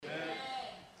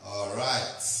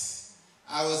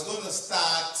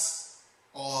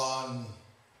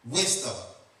wisdom.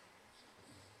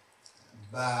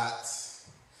 But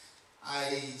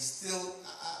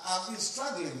I've been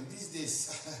struggling these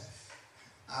days.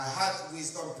 I had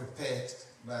wisdom prepared,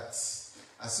 but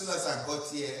as soon as I got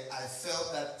here, I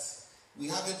felt that we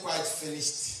haven't quite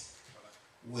finished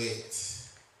with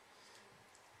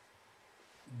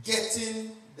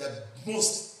getting the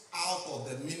most out of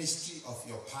the ministry of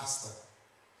your pastor.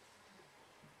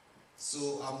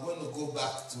 So I'm going to go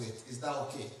back to it. Is that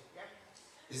okay? Yep.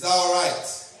 Is that all right?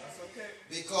 That's okay.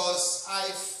 Because I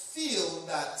feel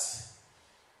that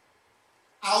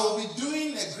I will be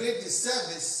doing a great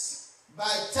disservice by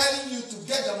telling you to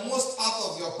get the most out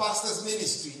of your pastor's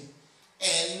ministry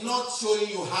and not showing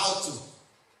you how to.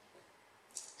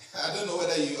 I don't know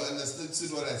whether you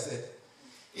understood what I said.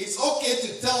 It's okay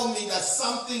to tell me that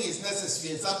something is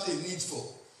necessary and something is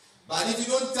needful. But if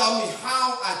you don't tell me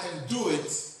how I can do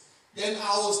it, then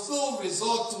I will still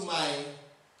resort to my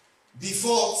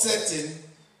default setting,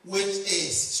 which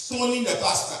is stoning the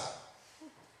pastor.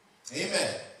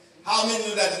 Amen. How many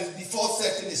know that the default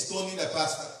setting is stoning the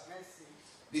pastor?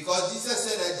 Because Jesus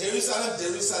said that Jerusalem,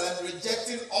 Jerusalem,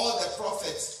 rejecting all the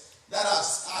prophets that are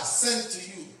sent to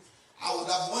you, I would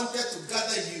have wanted to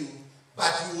gather you,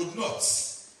 but you would not.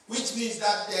 Which means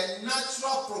that the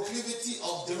natural proclivity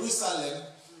of Jerusalem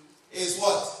is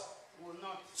what?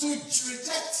 To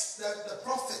reject the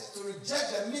prophet, to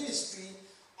reject the ministry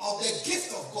of the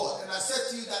gift of God. And I said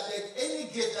to you that any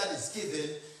gift that is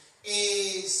given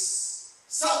is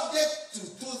subject to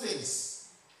two things: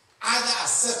 either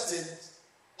accepting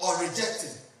or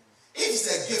rejecting. If it's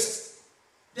a gift,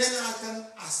 then I can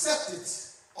accept it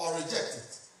or reject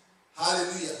it.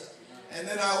 Hallelujah. And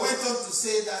then I went on to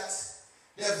say that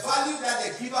the value that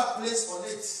the giver placed on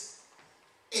it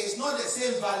is not the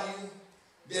same value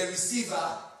the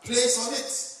receiver placed on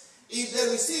it. If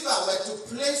the receiver were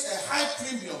to place a high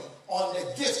premium on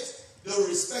the gift, they will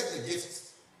respect the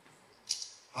gift.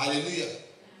 Hallelujah.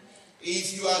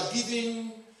 If you are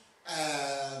giving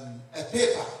a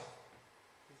paper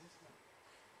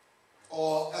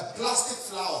or a plastic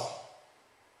flower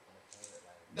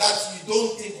that you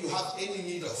don't think you have any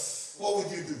need of, what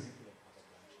would you do?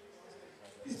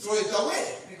 You throw it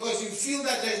away because you feel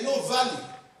that there is no value.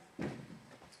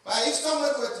 But if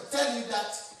someone were to tell you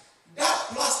that that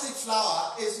plastic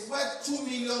flower is worth £2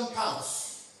 million,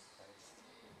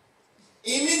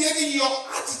 immediately your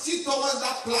attitude towards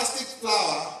that plastic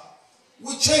flower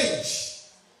will change.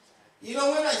 You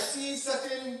know, when I see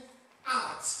certain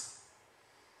art,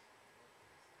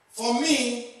 for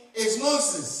me, it's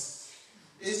nonsense.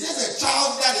 It's just a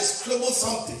child that is scribbled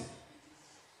something.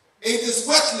 It is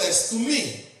worthless to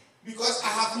me because I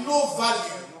have no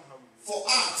value for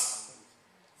art,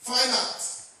 fine art.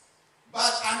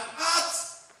 But an art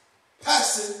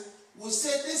person will say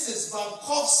this is Van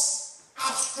Gogh's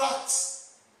abstract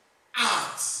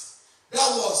art that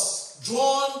was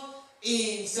drawn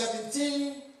in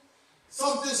 17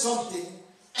 something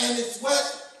and it's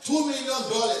worth $2 million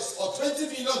or $20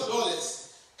 million.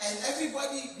 And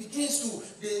everybody begins to,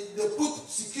 they put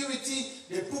security,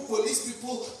 they put police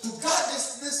people to guard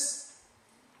this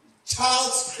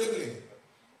child scribbling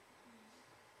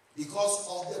because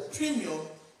of the premium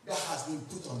that has been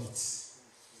put on it.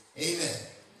 Amen.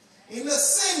 In the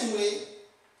same way,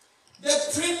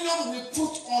 the premium we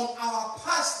put on our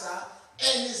pastor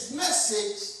and his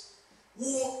message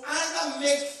will either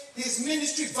make his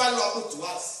ministry valuable to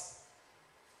us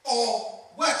or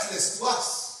worthless to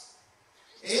us.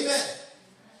 Amen.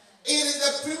 It is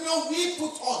the premium we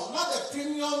put on, not the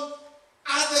premium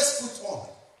others put on.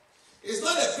 It's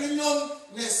not the premium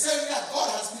necessarily that God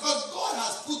has, because God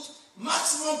has put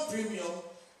maximum premium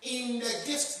in the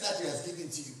gift that he has given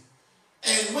to you.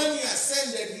 And when he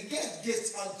ascended, he gave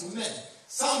gifts unto men.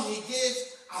 Some he gave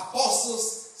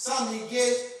apostles, some he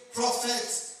gave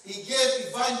prophets, he gave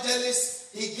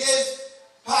evangelists, he gave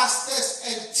pastors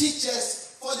and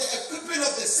teachers for the equipping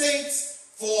of the saints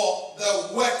for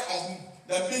the work of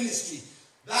the ministry,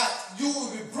 that you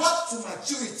will be brought to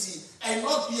maturity and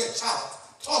not be a child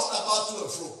tossed about to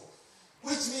and fro.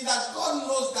 Which means that God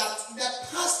knows that the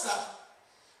pastor,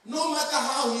 no matter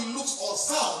how he looks or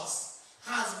sounds,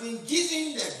 has been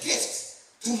given the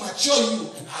gift to mature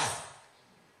you and I.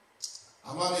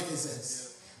 Am I making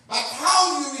sense? But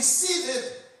how you receive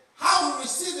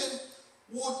it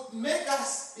would make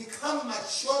us become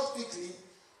mature quickly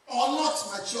or not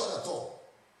mature at all.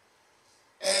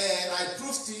 And I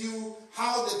proved to you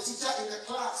how the teacher in the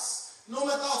class, no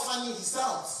matter how funny he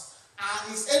sounds,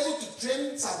 is able to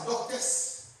train some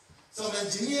doctors, some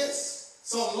engineers,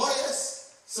 some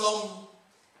lawyers,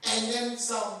 and then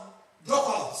some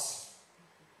dropouts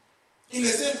in the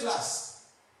same class.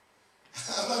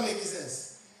 Am I making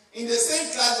sense? In the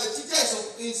same class, the teacher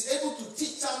is able to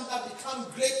teach some that become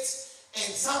great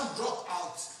and some drop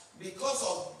out because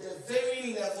of the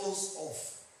varying levels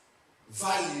of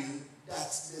value that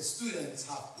the students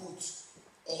have put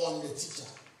on the teacher.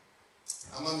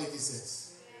 Am I making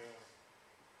sense?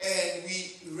 Yeah. And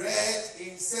we read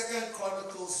in 2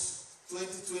 Chronicles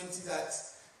 20:20 that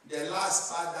the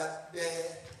last part that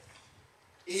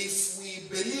if we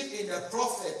believe in the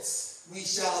prophets, we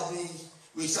shall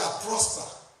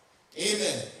prosper.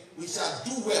 Amen. We shall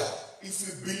do well if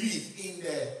we believe in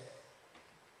the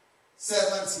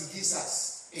servants he gives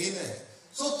us. Amen.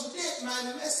 So today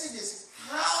my message is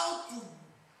how to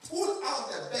pull out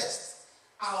the best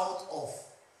out of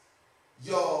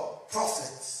your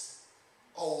prophet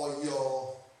or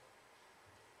your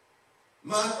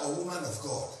man or woman of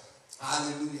God.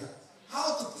 Hallelujah.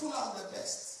 How to pull out the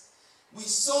best. We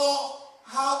saw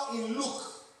how in Luke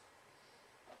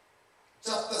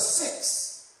chapter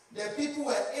 6, the people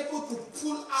were able to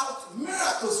pull out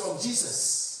miracles from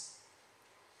Jesus.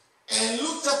 And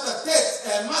Matthew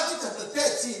chapter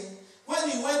 13, when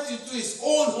he went into his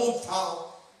own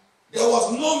hometown, there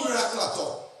was no miracle at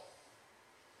all.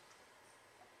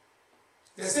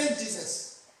 The same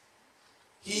Jesus.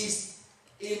 He's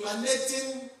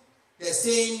emanating the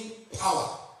same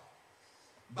power.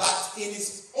 But in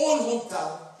his own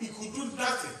hometown, he could do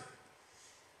nothing.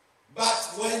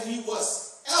 But when he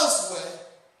was elsewhere,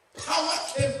 power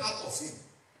came out of him.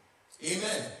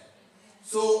 Amen.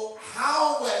 So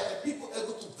how were the people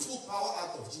able to pull power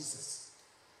out of Jesus?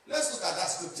 Let's look at that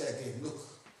scripture again. Look.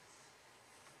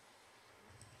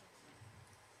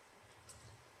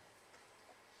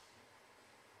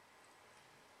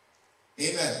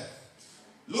 Amen.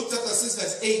 Luke chapter 6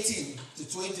 verse 18 to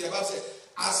 20. The Bible says,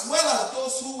 as well as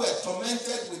those who were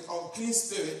tormented with unclean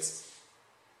spirits,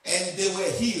 and they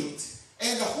were healed,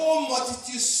 and the whole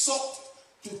multitude sought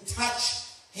to touch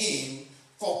him,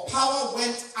 for power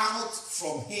went out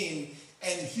from him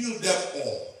and healed them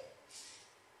all.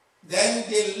 Then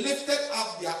they lifted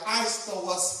up their eyes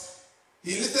towards,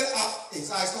 he lifted up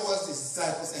his eyes towards his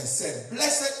disciples and said,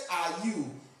 blessed are you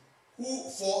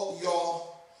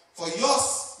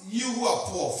you who are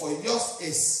poor, for yours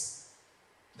is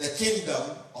the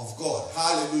kingdom of God.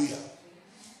 Hallelujah.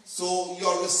 So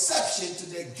your reception to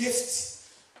the gift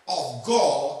of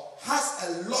God has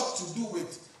a lot to do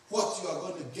with what you are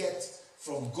going to get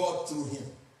from God through him.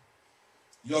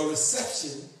 Your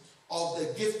reception of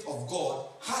the gift of God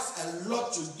has a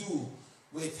lot to do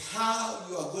with how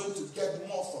you are going to get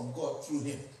more from God through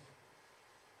him.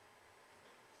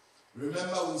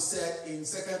 Remember we said in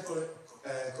 2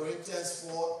 Corinthians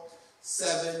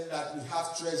 4:7 that we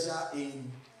have treasure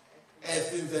in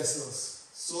earthen vessels,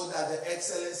 so that the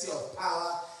excellency of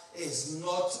power is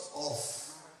not of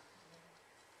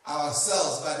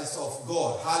ourselves, but it's of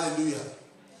God. Hallelujah.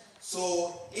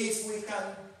 So if we can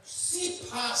see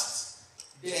past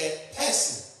the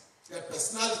person, the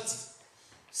personality,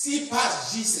 see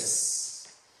past Jesus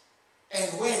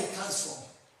and where he comes from,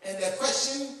 and the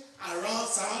question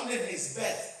surrounding his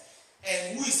birth,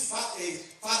 and who his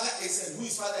father is and who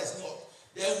his father is not,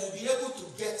 then we'll be able to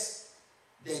get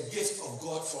the gift of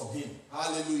God from him.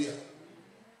 Hallelujah.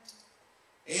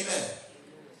 Amen.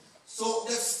 So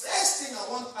the first thing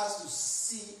I want us to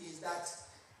see is that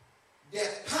the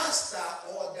pastor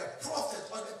or the prophet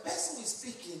or the person who is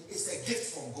speaking is a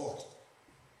gift from God.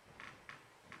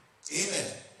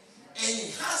 Amen. And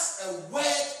he has a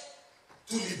word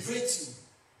to liberate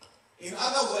you. In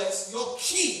other words, your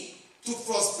key to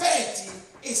prosperity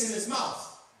is in his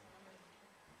mouth.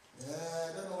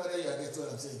 I don't know whether you are getting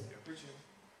what I'm saying.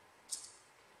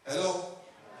 Hello?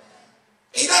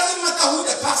 It doesn't matter who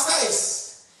the pastor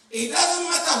is. It doesn't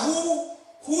matter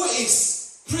who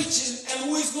is preaching and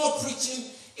who is not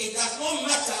preaching. It does not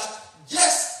matter.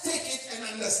 Just take it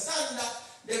and understand that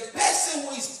the person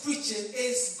who is preaching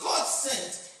is God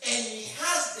sent, and he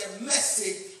has the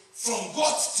message from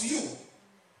God to you.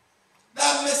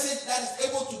 That message that is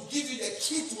able to give you the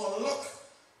key to unlock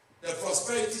the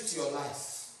prosperity to your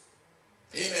life.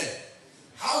 Amen.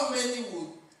 How many would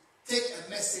take a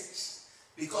message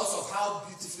because of how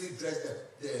beautifully dressed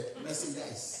the messenger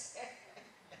is?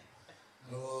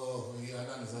 Oh, you don't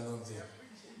understand what I'm saying.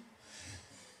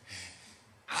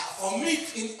 For me,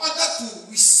 in order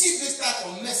to receive this type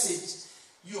of message,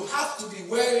 you have to be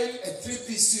wearing a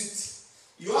three-piece suit.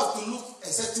 You have to look a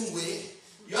certain way.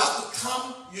 You have to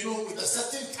come, with a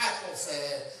certain type of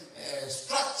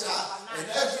structure and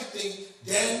everything.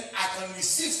 Then I can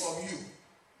receive from you.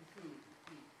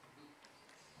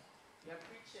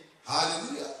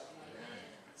 Hallelujah.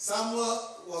 Samuel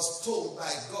was told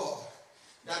by God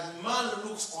that man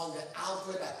looks on the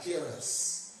outward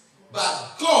appearance,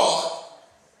 but God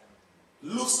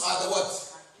looks at the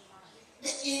what?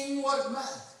 The inward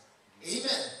man.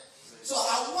 Amen. So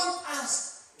I want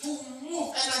us to move,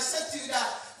 and I said to you that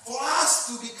for us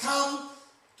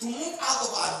to move out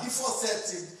of our default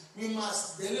setting, we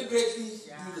must deliberately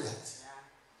do that.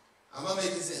 Am I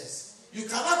making sense? You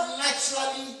cannot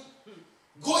naturally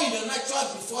go in a natural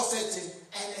default setting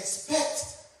and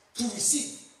expect to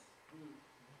receive.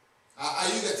 Are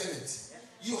you getting it?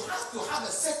 You have to have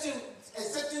a certain,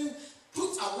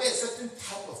 put away a certain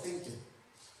type of thinking.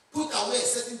 Put away a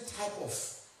certain type of,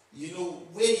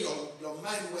 way your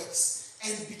mind works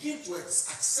and begin to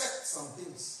accept some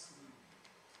things.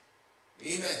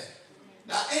 Amen.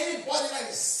 Now, anybody that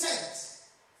is sent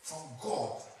from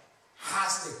God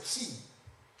has the key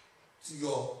to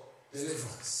your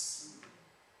deliverance.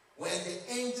 When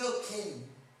the angel came,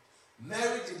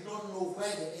 Mary did not know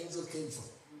where the angel came from.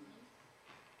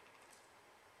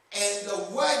 And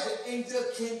the word the angel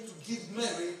came to give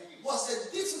Mary was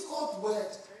a difficult word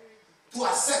to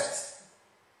accept.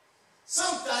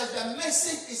 Sometimes the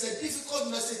message is a difficult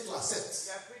message to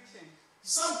accept.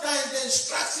 Sometimes the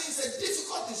instruction is a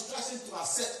difficult instruction to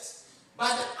accept.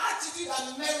 But the attitude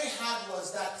that Mary had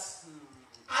was that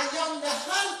I am the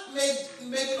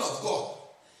handmaiden of God.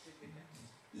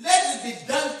 Let it be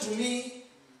done to me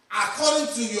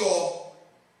according to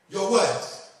your word.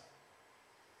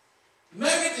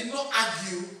 Mary did not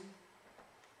argue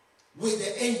with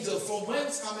the angel from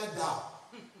whence cometh thou.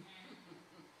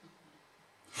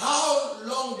 How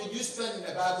long did you spend in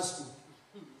the Bible school?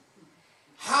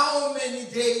 How many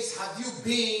days have you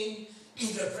been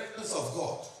in the presence of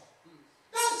God?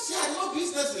 She had no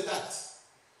business with that.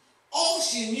 All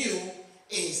she knew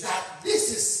is that this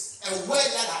is a word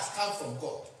that has come from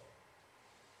God.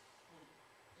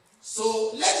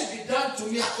 So let it be done to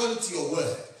me according to your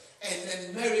word. And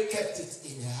then Mary kept it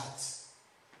in her heart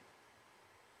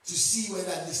to see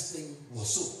whether this thing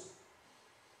was so.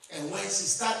 And when she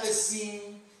started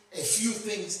seeing a few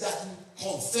things that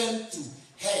confirmed to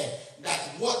her that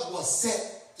what was said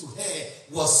to her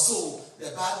was so,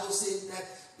 the Bible says that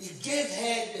it gave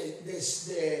her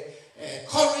the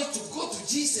courage to go to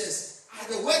Jesus at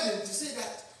the wedding to say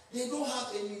that they don't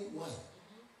have any wine.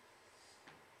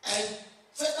 And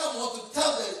furthermore, to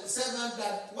tell the servant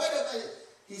that whatever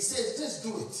he says, just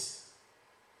do it.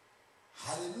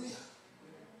 Hallelujah.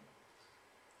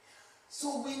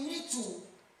 So we need to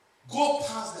go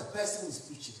past the person who is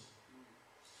preaching.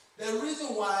 The reason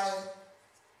why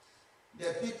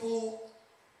the people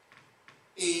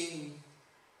in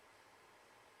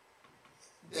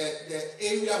the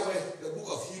area where the book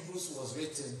of Hebrews was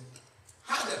written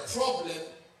had a problem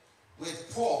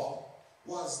with Paul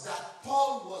was that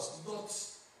Paul was not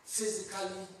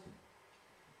physically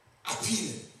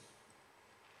appealing.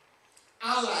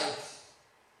 Unlike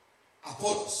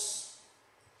Apollos.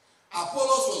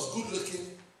 Apollos was good looking.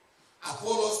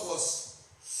 Apollos was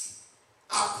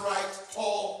upright,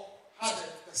 tall, had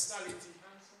a personality.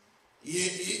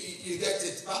 You get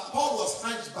it. But Paul was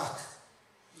hunchback.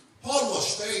 Paul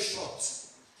was very short.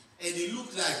 And he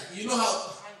looked like, you know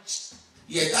how hunched?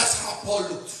 Yeah, that's how Paul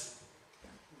looked.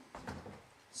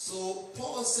 So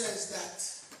Paul says that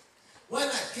when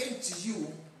I came to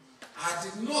you, I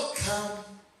did not come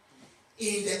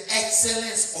in the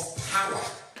excellence of power.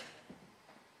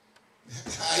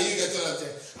 Are you getting what I'm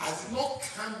saying? I did not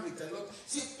come with a lot.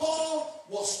 See, Paul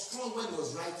was strong when he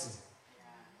was writing,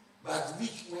 but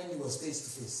weak when he was face to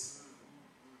face.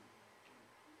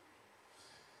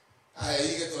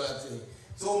 You get what I'm saying?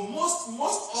 So most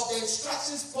of the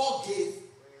instructions Paul gave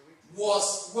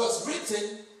was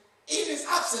written in his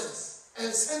absence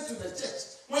and sent to the church.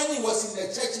 When he was in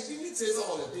the church, he didn't say some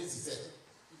of the things he said.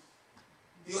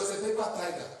 He was a paper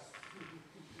tiger.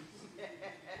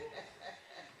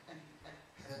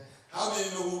 How many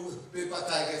know who paper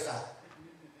tigers are?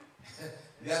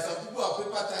 There are some people who are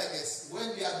paper tigers.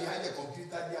 When they are behind the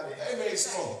computer, they are very, very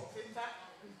strong.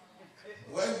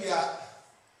 When they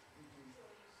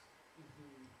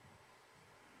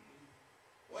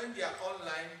are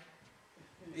online,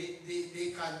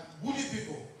 they can bully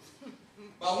people.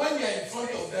 But when they are in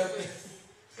front of them,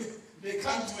 they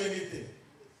can't do anything.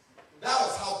 That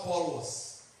was how Paul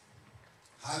was.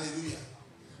 Hallelujah.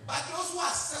 But those who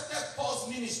accepted Paul's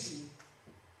ministry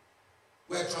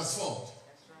were transformed.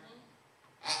 That's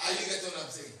right. Are you getting what I'm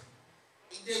saying?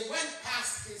 They went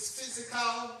past his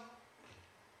physical,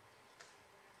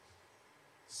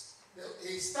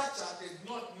 his stature did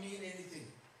not mean anything.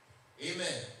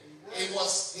 Amen. It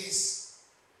was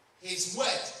his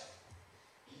word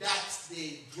that they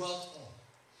dwelt on.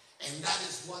 And that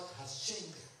is what has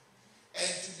changed them. And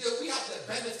today we have the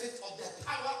benefit of the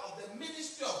power of the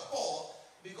ministry of Paul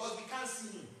because we can't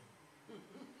see him.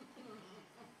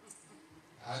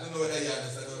 I don't know whether you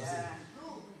understand what I'm saying.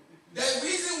 The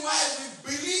reason why we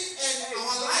believe and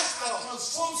our lives are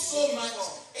transformed so much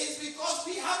is because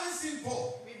we haven't seen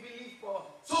Paul. We believe Paul.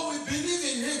 So we believe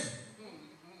in him.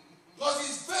 Because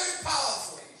he's very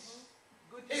powerful.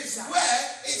 His word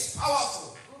is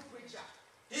powerful. Good preacher.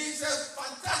 He's a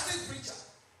fantastic preacher.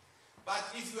 But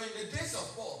if you were in the days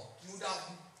of Paul, you would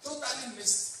have totally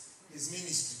missed his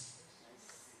ministry.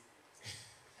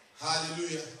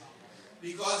 Hallelujah.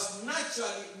 Because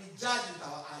naturally we judge with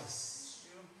our eyes.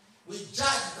 We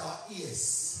judge with our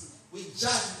ears. We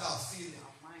judge with our feeling.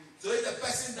 So if the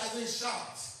person doesn't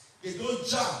shout, they don't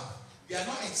jump, they are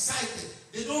not excited,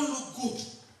 they don't look good.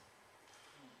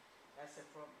 That's a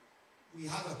problem. We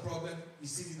have a problem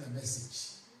receiving a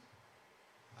message.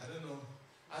 I don't know.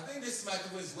 I think this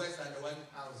microphone is worse than the one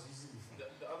I was using before.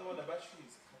 The other one, the battery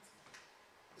is cut.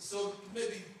 So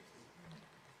maybe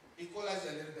equalize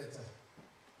a little better.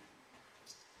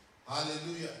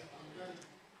 Hallelujah.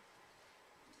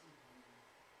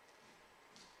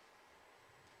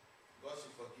 God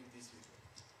should forgive these people.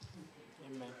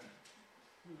 Amen.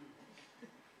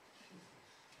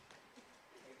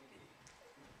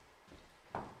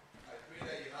 I pray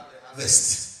that you have the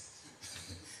harvest.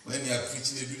 When you are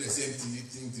preaching, they do the same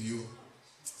thing to you.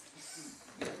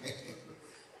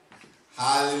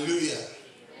 Hallelujah. Amen.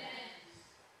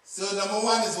 So number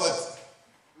one is what?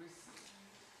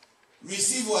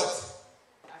 Receive what?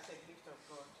 As a gift of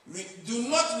God. Do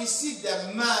not receive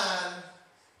the man.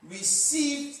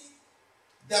 Receive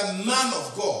the man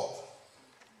of God.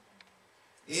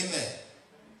 Amen.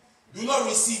 Do not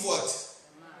receive what?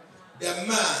 The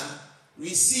man.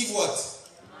 Receive what?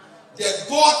 The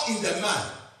God in the man.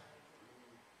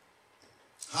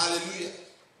 Hallelujah.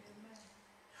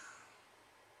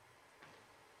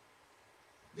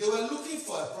 They were looking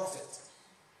for a prophet.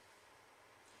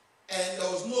 And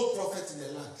there was no prophet in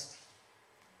the land.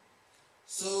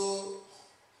 So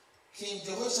King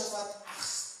Jehoshaphat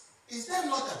asked, is there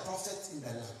not a prophet in the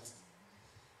land?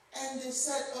 And they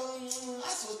said,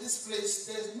 as for this place,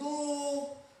 there's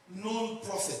no known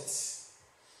prophet.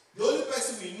 The only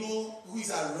person we know who is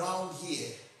around here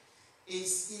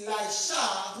is Elisha,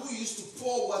 who used to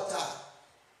pour water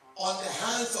on the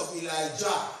hands of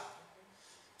Elijah.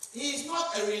 He is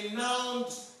not a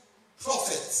renowned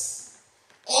prophet.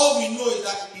 All we know is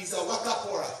that he's a water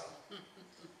pourer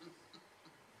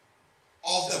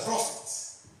of the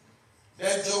prophets.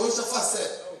 Then Jehoshaphat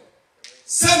said,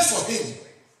 send for him,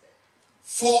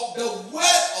 for the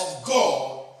word of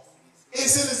God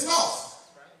is in his mouth.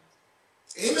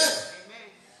 Amen. Amen.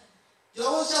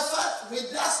 Jehoshaphat,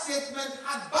 with that statement,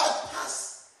 had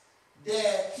bypassed the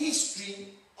history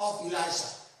of Elisha,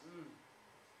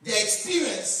 the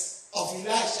experience of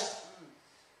Elisha,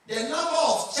 the number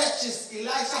of churches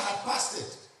Elisha had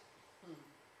pastored.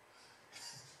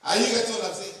 Are you getting what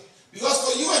I'm saying?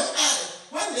 Because for you and I,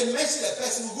 when they mention a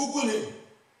person, we Google him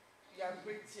You are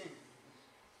preaching.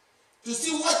 to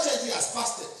see what church he has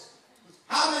pastored,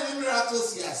 how many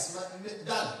miracles he has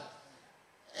done,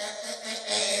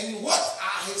 and what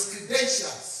are his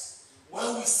credentials.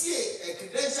 When we see a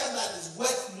credential that is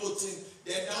worth noting,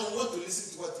 then now we want to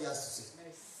listen to what he has to say.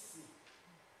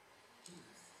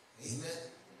 Amen.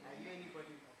 Are you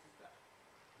anybody particular?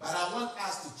 But I want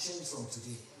us to change from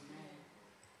today.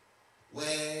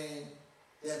 When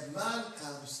the man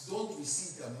comes, don't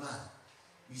receive the man.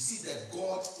 Receive the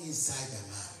God inside the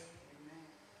man.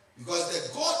 Because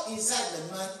the God inside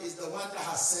the man is the one that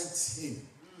has sent him.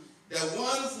 The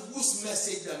one whose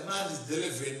message the man is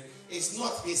delivering is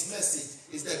not his message,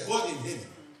 it's the God in him.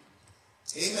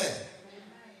 Amen.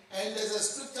 And there's a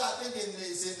scripture, I think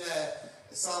it's in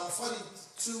Psalm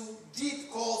 42, deep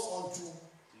calls unto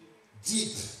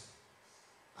deep.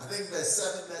 I think verse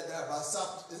 7 there about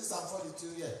Psalm, is it Psalm 42?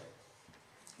 Yeah.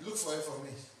 Look for it for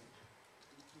me.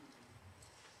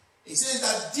 It says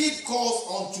that deep calls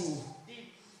unto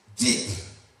deep.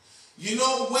 You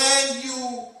know, when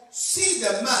you see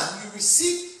the man, you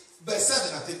receive verse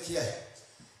 7, I think here.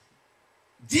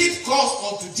 Deep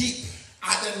calls unto deep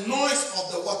at the noise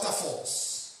of the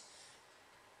waterfalls.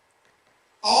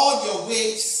 All your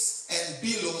waves and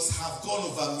billows have gone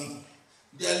over me.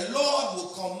 The Lord will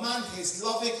command his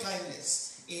loving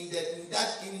kindness in the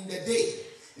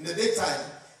daytime,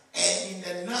 and in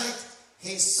the night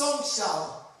his song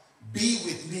shall be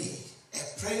with me.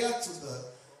 A prayer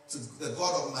to the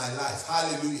God of my life.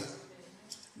 Hallelujah.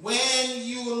 When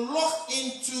you look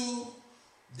into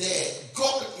the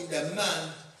God in the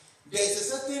man, there is a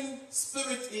certain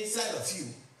spirit inside of you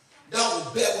that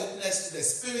will bear witness to the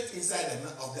spirit inside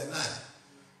of the man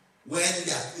when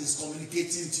he is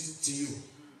communicating to you.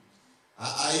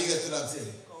 Are you getting what I'm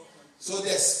saying? So the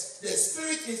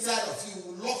spirit inside of you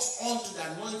locks onto the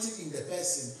anointing in the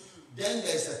person. Then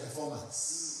there's a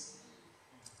performance.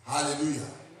 Hallelujah.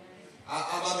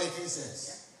 Am I making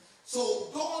sense? So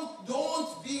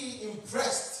don't be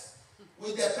impressed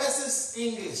with the person's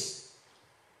English.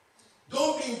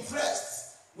 Don't be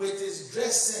impressed with his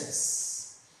dress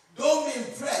sense. Don't be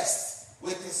impressed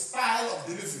with his style of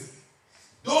delivery.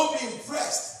 Don't be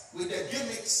impressed with the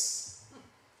gimmicks.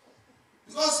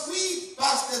 Because we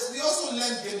pastors, we also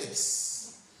learn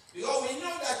gimmicks. Because we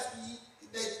know that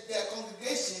the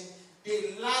congregation,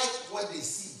 they like what they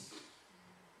see.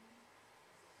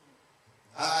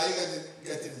 Are you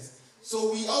getting it?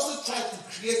 So we also try to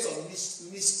create some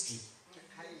mystery.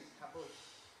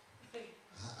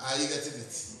 Are you getting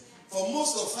it? For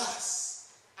most of us,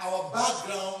 our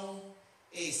background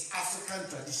is African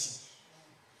tradition.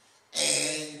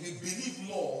 And we believe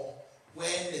more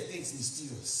when the thing is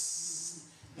mysterious.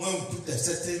 When we put a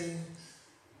certain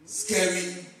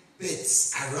scary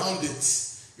bits around it,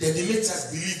 then it makes us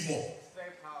believe more. It's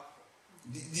very powerful.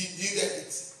 Do you get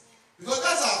it? Because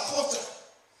that's our culture.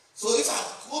 So if I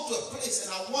go to a place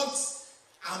and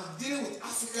I'm dealing with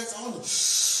Africans, I want to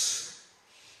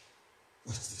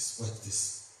watch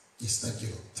this. Yes, thank you,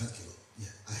 Lord. Thank you, Lord.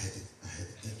 Yeah, I heard it.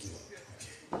 Thank you, Lord.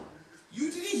 Okay. You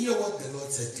didn't hear what the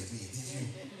Lord said to me, did you?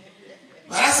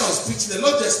 But as I was preaching, the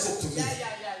Lord just spoke to me.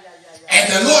 And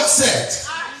the Lord said,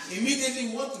 immediately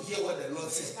you want to hear what the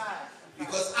Lord said.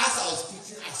 Because as I was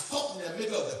preaching, I stopped in the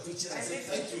middle of the preaching and said,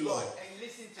 thank you, Lord.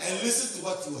 And listen to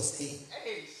what he was saying.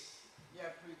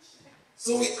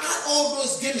 So we add all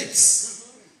those gimmicks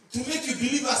to make you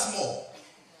believe us more.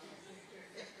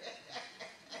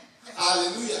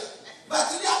 Hallelujah. But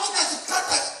today I want us to cut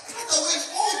away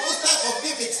all those type of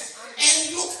gimmicks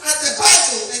and look at the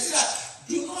Bible and say that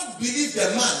do not believe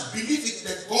the man, believe in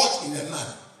the God in the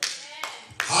man.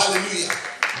 Hallelujah.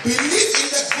 Believe in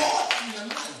the God in the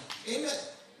man. Amen.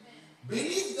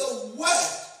 Believe the word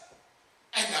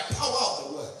and the power of the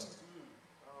word.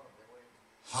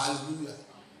 Hallelujah.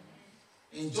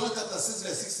 In John chapter 6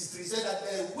 verse 63, he said that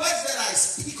the words that I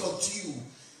speak unto you,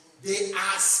 they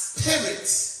are spirit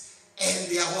and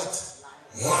they are what?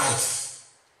 Life.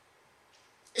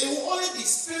 It will only be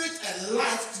spirit and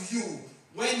life to you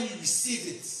when you receive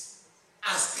it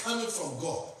as coming from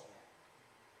God.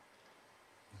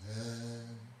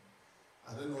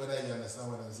 I don't know whether you understand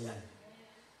what I'm saying.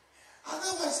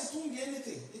 Otherwise, it won't be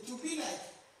anything. It will be like,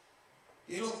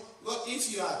 God,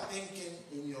 if you are thinking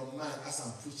in your mind as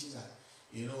I'm preaching that,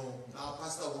 our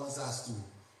pastor wants us to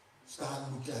start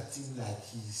looking at him like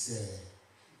he's a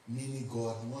mini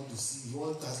God. He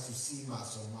wants us to see him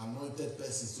as some anointed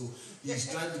person. So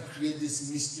he's trying to create this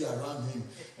mystery around him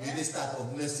with this type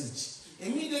of message.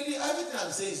 Immediately, everything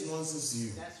I'm saying is nonsense to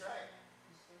you. That's right.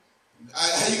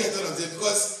 Are you getting what I'm saying?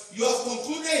 Because you have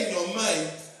concluded in your mind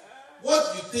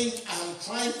what you think I'm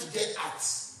trying to get at.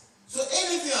 So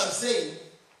anything I'm saying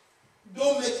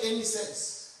don't make any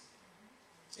sense.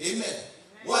 Amen.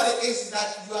 What it is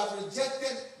that you have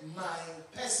rejected my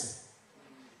person.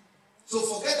 So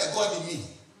forget the God in me.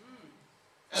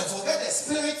 And forget the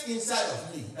spirit inside of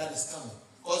me that is coming.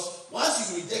 Because once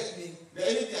you reject me,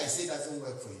 then anything I say doesn't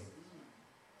work for you.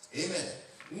 Amen.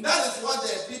 And that is what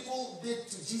the people did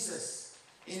to Jesus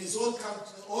in his own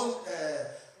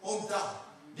hometown.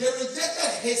 They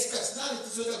rejected his personality,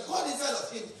 so the God inside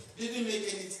of him didn't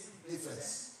make any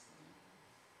difference.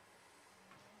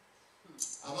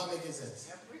 Am I making sense?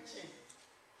 You're preaching.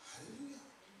 Hallelujah.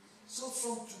 So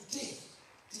from today,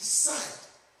 decide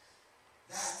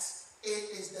that it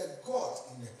is the God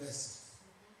in the person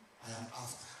I am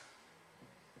after.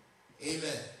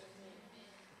 Amen.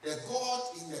 The God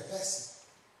in the person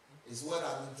is what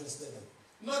I'm interested in,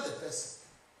 not the person.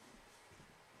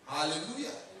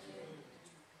 Hallelujah.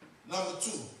 Number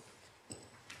 2.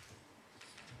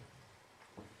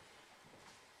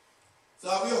 So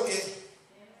are we okay?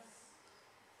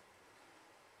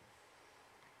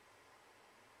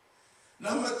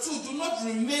 Number 2, do not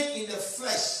remain in the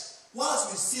flesh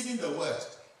whilst receiving the word.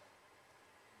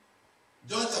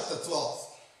 John chapter 12,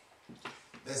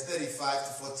 verse 35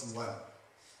 to 41.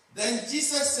 Then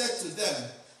Jesus said to them,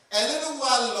 a little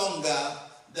while longer,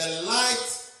 the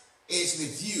light is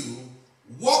with you.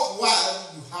 Walk while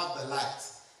you have the light,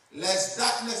 lest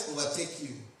darkness overtake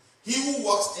you. He who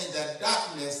walks in the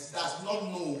darkness does not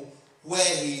know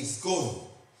where he is going.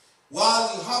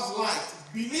 While you have light,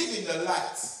 believe in the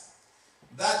light,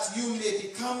 that you may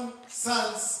become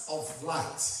sons of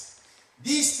light.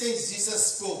 These things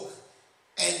Jesus spoke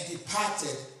and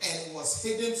departed and was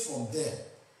hidden from them.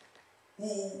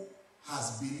 Who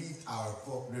has believed our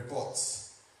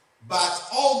reports? But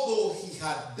although he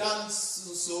had done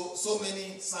so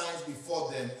many signs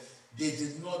before them, they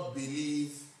did not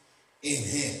believe in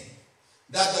him.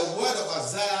 That the word of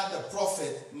Isaiah the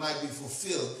prophet might be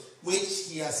fulfilled, which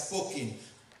he has spoken.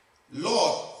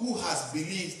 Lord, who has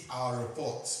believed our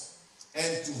report?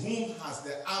 And to whom has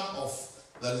the arm of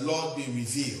the Lord been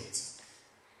revealed?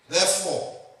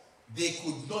 Therefore, they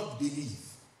could not believe,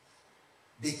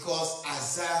 because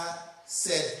Isaiah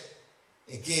said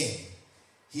again,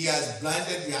 he has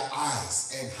blinded their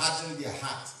eyes and hardened their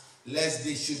heart, lest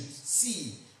they should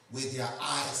see with their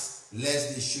eyes,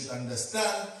 lest they should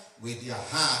understand with their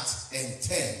heart and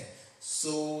turn,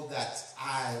 so that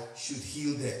I should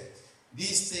heal them.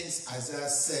 These things Isaiah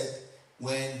said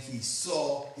when he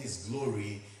saw his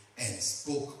glory and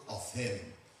spoke of him.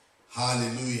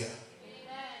 Hallelujah.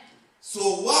 Amen.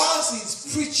 So whilst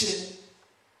he's preaching,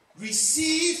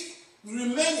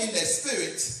 remain in the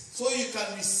spirit, so you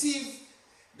can receive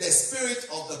the spirit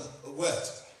of the word.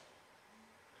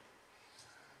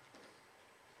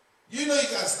 You know you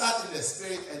can start in the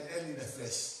spirit and end in the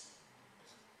flesh.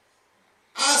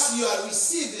 As you are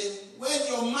receiving, when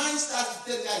your mind starts to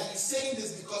tell you that he's saying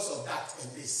this because of that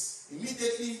and this,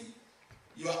 immediately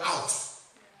you are out.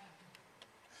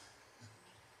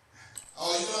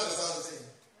 Oh, you don't understand what I'm saying?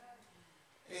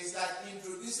 It's like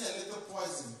introducing a little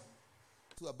poison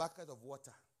to a bucket of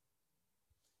water.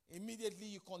 Immediately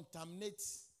you contaminate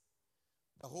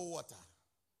the whole water.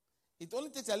 It only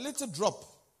takes a little drop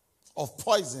of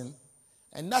poison,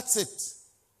 and that's it.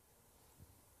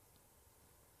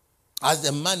 As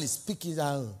the man is speaking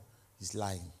out, he's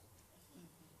lying.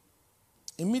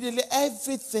 Immediately,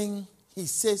 everything he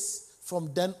says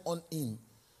from then on in,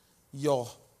 your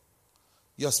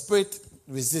spirit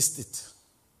resists it.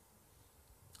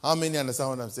 How many understand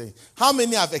what I'm saying? How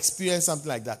many have experienced something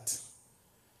like that?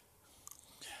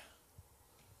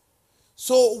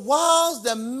 So whilst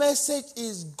the message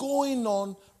is going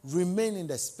on, remain in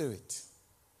the spirit.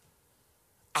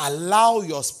 Allow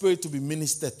your spirit to be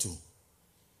ministered to.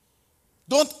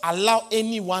 Don't allow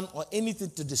anyone or anything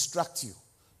to distract you.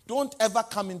 Don't ever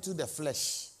come into the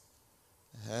flesh.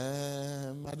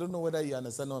 I don't know whether you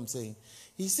understand what I'm saying.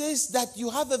 He says that you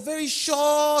have a very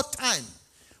short time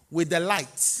with the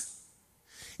light.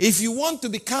 If you want to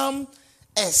become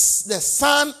the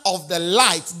son of the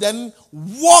light, then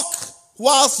walk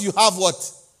whilst you have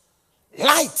what?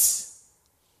 Light.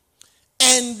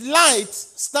 And light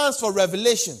stands for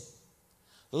revelation.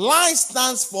 Light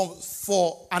stands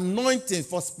for anointing,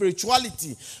 for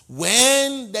spirituality.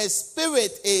 When the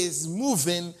spirit is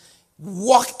moving,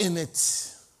 walk in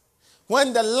it.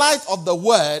 When the light of the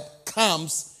word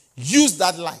comes, use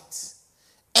that light.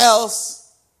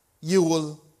 Else, you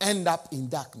will end up in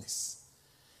darkness.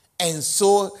 And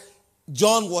so,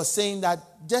 John was saying that,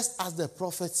 just as the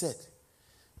prophet said,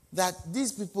 that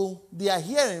these people, they are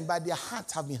hearing, but their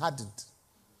hearts have been hardened.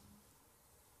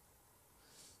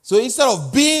 So instead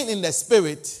of being in the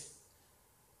spirit,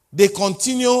 they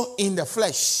continue in the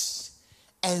flesh.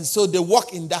 And so they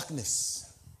walk in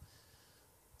darkness.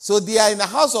 So they are in the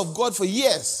house of God for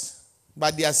years,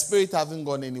 but their spirit haven't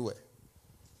gone anywhere.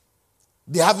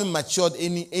 They haven't matured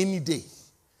any day.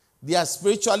 They are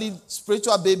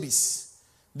spiritual babies.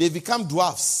 They become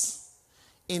dwarfs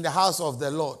in the house of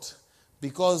the Lord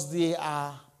because they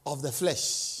are of the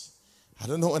flesh. I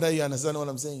don't know whether you understand what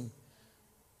I'm saying.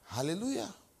 Hallelujah.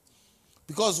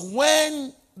 Because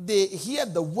when they hear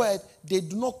the word, they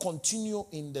do not continue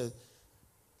in the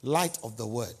light of the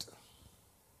word.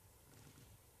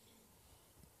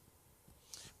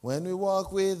 When we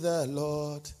walk with the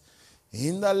Lord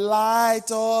in the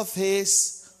light of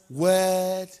his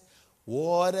word,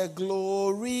 what a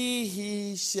glory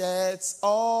he sheds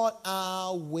on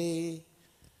our way.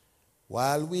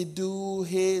 While we do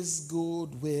his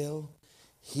good will,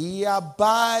 he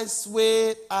abides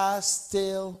with us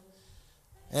still,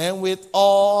 and with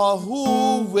all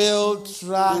who will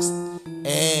trust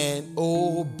and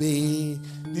obey.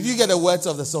 Did you get the words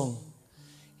of the song?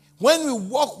 When we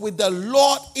walk with the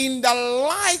Lord in the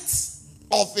light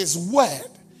of his word,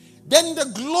 then the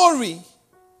glory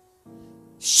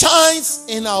shines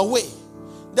in our way.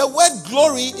 The word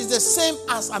glory is the same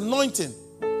as anointing.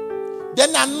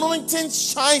 Then the anointing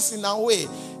shines in our way.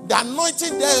 The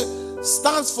anointing there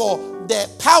stands for the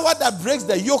power that breaks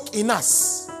the yoke in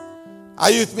us. Are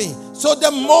you with me? So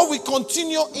the more we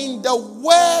continue in the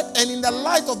word and in the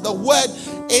light of the word,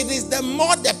 it is the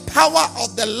more the power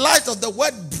of the light of the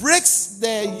word breaks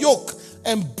the yoke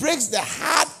and breaks the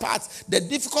hard parts, the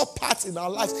difficult parts in our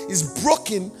lives is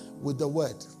broken with the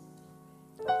word.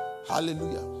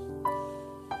 Hallelujah.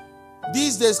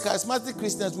 These days, charismatic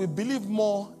Christians, we believe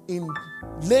more in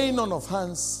laying on of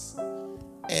hands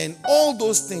and all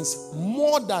those things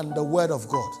more than the word of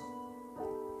God.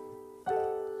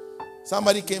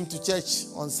 Somebody came to church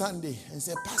on Sunday and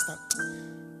said, Pastor,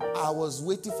 I was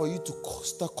waiting for you to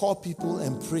call people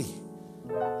and pray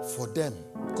for them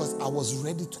because I was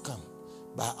ready to come.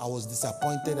 But I was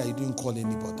disappointed that you didn't call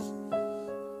anybody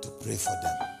to pray for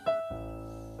them.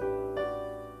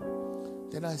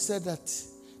 Then I said that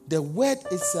the word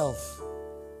itself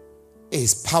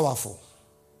is powerful.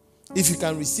 If you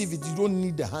can receive it, you don't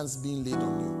need the hands being laid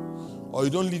on you. Or you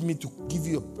don't need me to give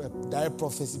you a direct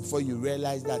prophecy before you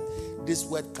realize that this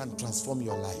word can transform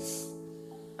your life.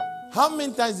 How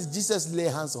many times did Jesus lay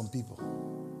hands on people?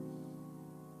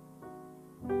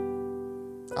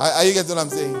 Are you getting what I'm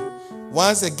saying?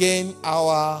 Once again,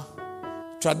 our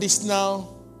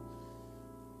traditional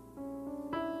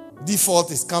default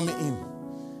is coming in.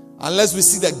 Unless we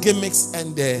see the gimmicks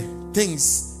and the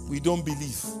things we don't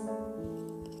believe.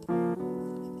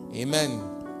 Amen.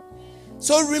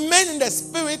 So remain in the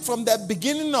spirit from the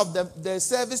beginning of the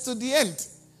service to the end.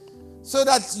 So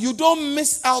that you don't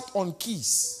miss out on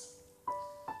keys.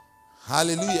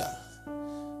 Hallelujah.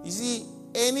 You see,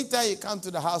 anytime you come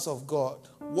to the house of God,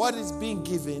 what is being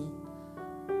given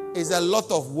is a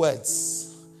lot of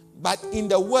words. But in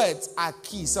the words are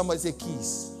keys. Somebody say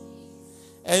keys.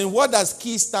 And what does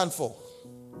key stand for?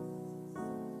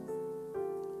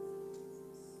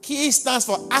 Key stands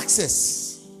for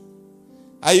access.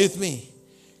 Are you with me?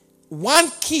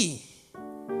 One key,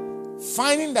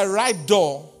 finding the right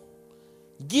door,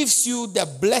 gives you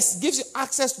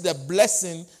access to the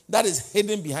blessing that is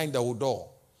hidden behind the door.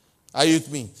 Are you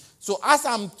with me? So as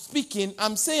I'm speaking,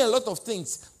 I'm saying a lot of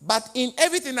things. But in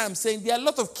everything I'm saying, there are a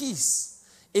lot of keys.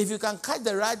 If you can catch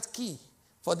the right key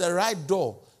for the right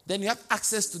door, then you have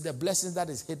access to the blessing that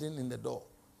is hidden in the door.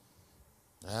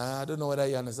 I don't know whether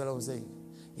you understand what I'm saying.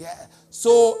 Yeah.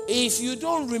 So if you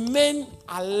don't remain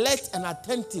alert and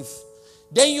attentive,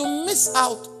 then you miss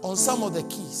out on some of the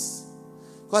keys.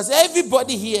 Because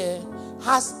everybody here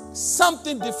has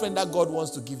something different that God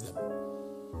wants to give them.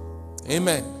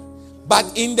 Amen.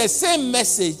 But in the same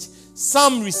message,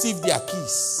 some receive their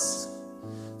keys.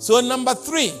 So number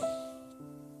 3.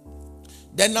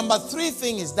 The number 3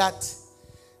 thing is that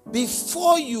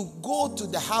before you go to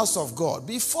the house of God,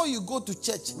 before you go to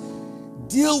church,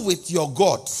 deal with your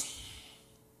God.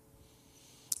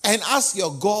 And ask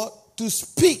your God to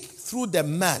speak through the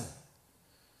man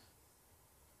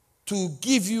to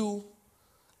give you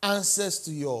answers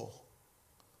to your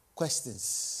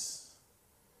questions.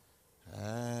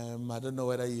 I don't know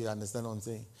whether you understand what I'm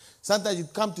saying. Sometimes you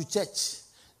come to church,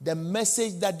 the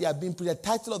message that they have been put, the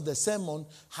title of the sermon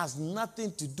has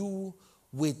nothing to do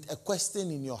with a question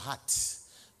in your heart.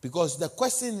 Because the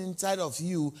question inside of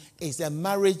you is a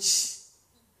marriage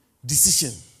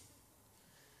decision.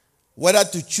 Whether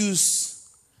to choose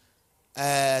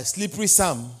Slippery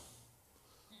Sam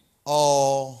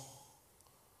or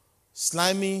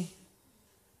Slimy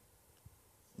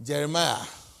Jeremiah.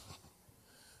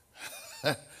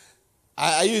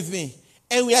 Are you with me?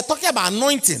 And we are talking about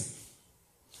anointing.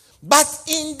 But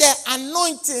in the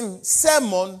anointing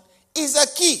sermon is a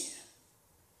key.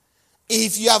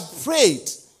 If you have prayed,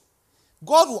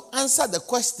 God will answer the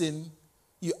question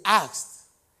you asked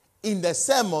in the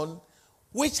sermon,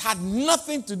 which had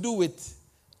nothing to do with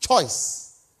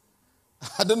choice.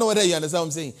 I don't know whether you understand what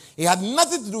I'm saying. It had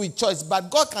nothing to do with choice, but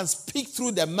God can speak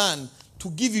through the man to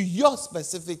give you your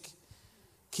specific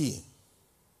key.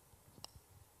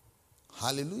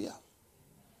 Hallelujah.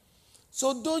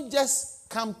 So don't just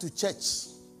come to church.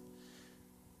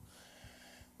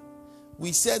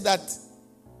 We said that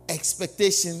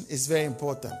expectation is very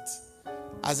important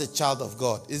as a child of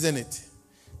God, isn't it?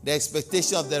 The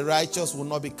expectation of the righteous will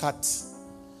not be cut.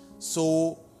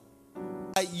 So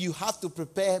you have to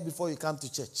prepare before you come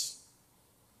to church.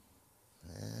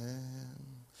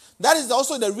 That is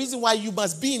also the reason why you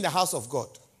must be in the house of God.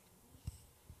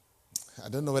 I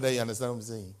don't know whether you understand what I'm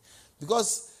saying.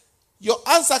 Because your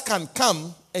answer can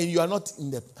come and you are not in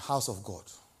the house of God.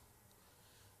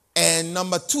 And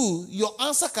number 2, your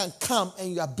answer can come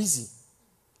and you are busy,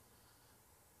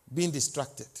 being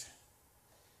distracted.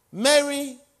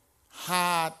 Mary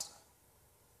had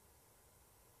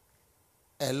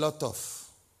a lot of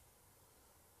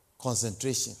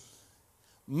concentration.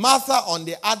 Martha, on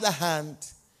the other hand,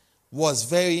 was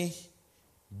very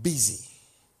busy.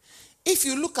 If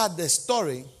you look at the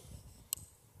story,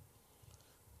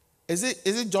 is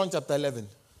it John chapter 11?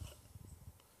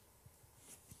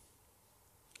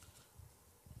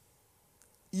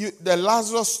 The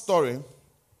Lazarus story,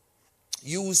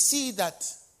 you will see that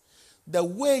the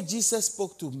way Jesus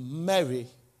spoke to Mary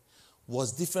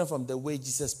was different from the way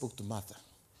Jesus spoke to Martha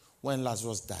when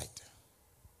Lazarus died.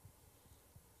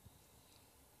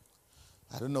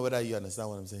 I don't know whether you understand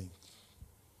what I'm saying.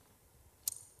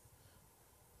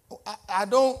 I'm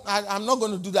not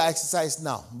going to do that exercise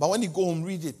now, but when you go home,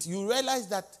 read it. You realize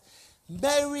that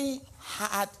Mary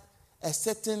had a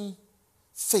certain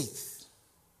faith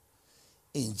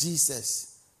in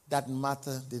Jesus that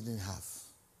Martha didn't have.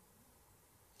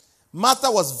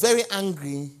 Martha was very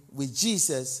angry with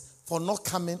Jesus for not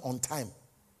coming on time.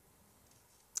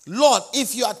 Lord,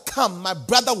 if you had come, my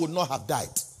brother would not have died.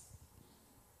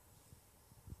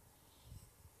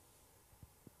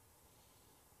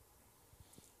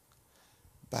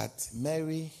 But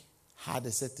Mary had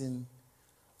a certain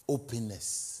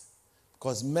openness,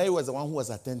 because Mary was the one who was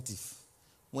attentive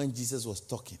when Jesus was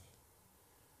talking.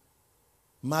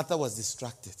 Martha was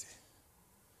distracted.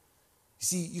 You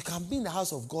see, you can be in the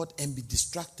house of God and be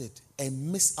distracted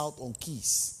and miss out on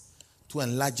keys to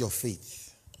enlarge your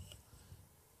faith.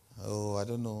 Oh, I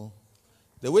don't know.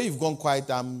 The way you've gone quiet,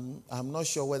 I'm not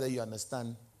sure whether you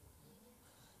understand.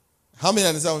 How many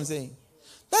understand what I'm saying?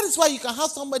 That is why you can have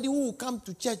somebody who will come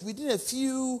to church within a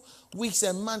few weeks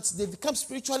and months. They become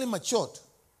spiritually matured.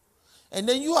 And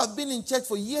then you have been in church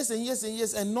for years and years and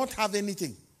years and not have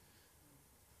anything.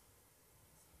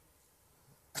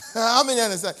 How many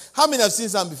understand? How many have seen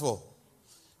some before?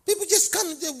 People just come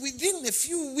within a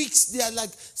few weeks. They are like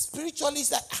spiritually.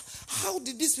 It's like, how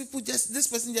did this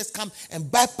person just come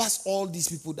and bypass all these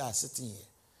people that are sitting here?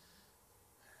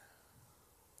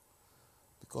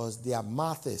 Because they are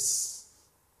Marthas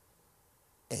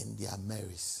and they are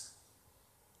Marys.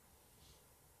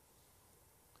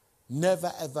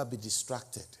 Never ever be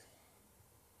distracted.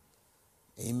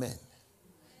 Amen.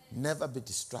 Never be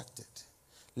distracted.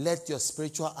 Let your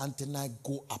spiritual antenna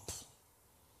go up.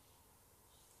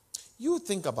 You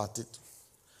think about it.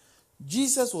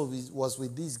 Jesus was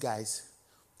with these guys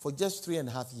for just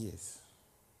 3.5 years.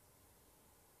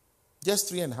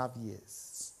 Just 3.5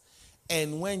 years.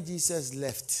 And when Jesus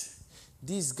left,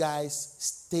 these guys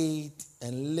stayed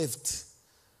and lived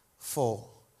for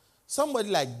somebody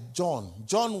like John.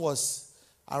 John was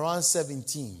around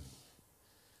 17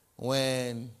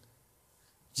 when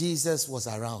Jesus was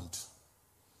around.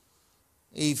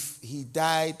 If he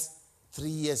died 3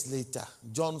 years later,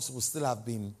 John would still have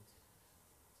been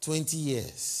 20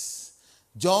 years.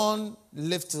 John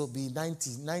lived to be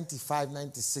 90, 95,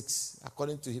 96,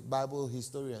 according to Bible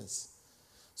historians.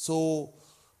 So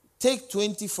take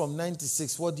 20 from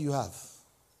 96, what do you have?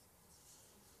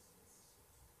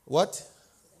 What?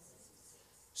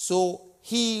 So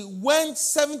he went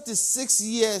 76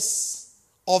 years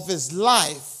of his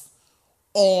life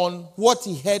on what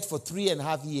he had for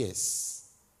 3.5 years.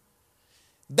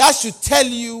 That should tell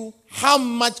you how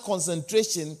much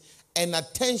concentration and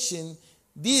attention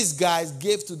these guys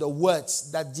gave to the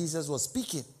words that Jesus was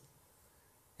speaking.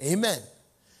 Amen.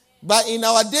 But in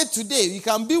our day today, you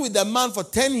can be with a man for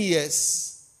 10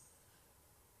 years,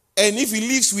 and if he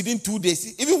leaves within 2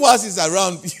 days, even once he's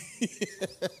around.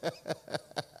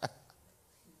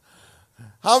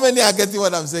 How many are getting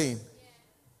what I'm saying?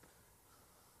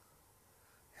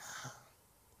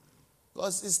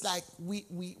 Because it's like we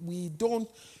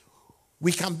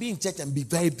can be in church and be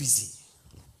very busy.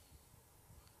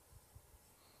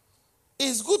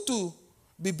 It's good to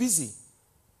be busy.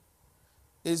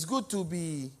 It's good to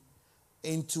be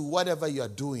into whatever you are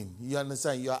doing. You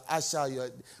understand? You are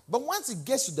usher. But once it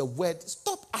gets to the word,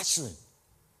 stop ushering.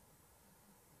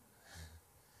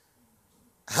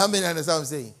 How many understand what I'm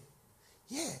saying?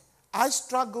 Yeah. I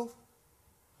struggle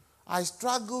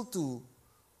to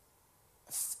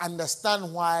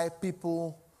understand why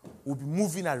people will be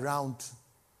moving around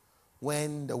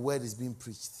when the word is being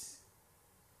preached.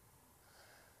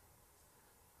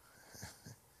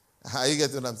 How you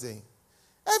get what I'm saying?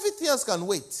 Everything else can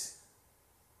wait.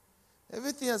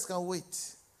 Everything else can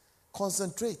wait.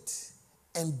 Concentrate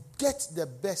and get the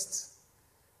best.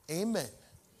 Amen.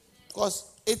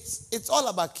 Because it's all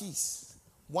about keys.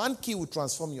 One key will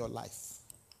transform your life.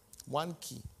 One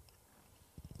key.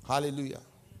 Hallelujah.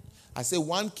 I say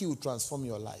one key will transform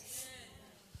your life.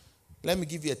 Let me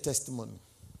give you a testimony.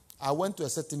 I went to a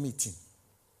certain meeting.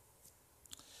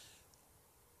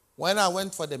 When I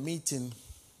went for the meeting,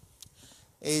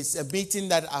 it's a meeting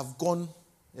that I've gone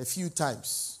a few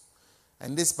times.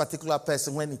 And this particular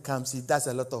person, when he comes, he does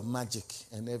a lot of magic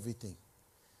and everything.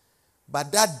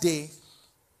 But that day,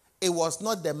 it was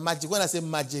not the magic. When I say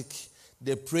magic,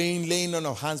 the praying, laying on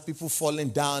of hands, people falling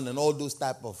down and all those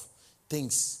type of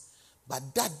things.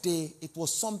 But that day, it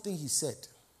was something he said.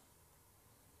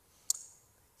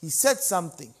 he said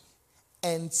something,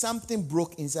 and something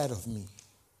broke inside of me.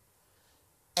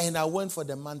 And I went for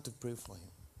the man to pray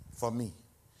for me.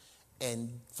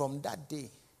 And from that day,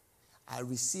 I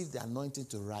received the anointing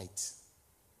to write.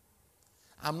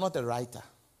 I'm not a writer.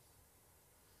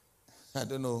 I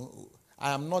don't know.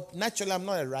 I'm not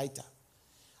a writer.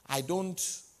 I'm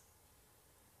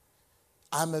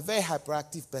a very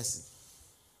hyperactive person.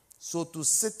 So to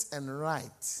sit and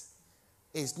write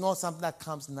is not something that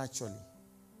comes naturally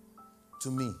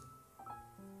to me.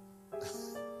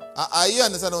 Are you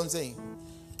understand what I'm saying?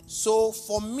 So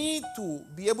for me to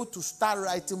be able to start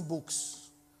writing books,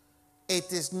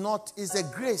 it's a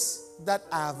grace that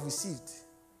I have received.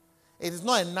 It is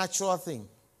not a natural thing.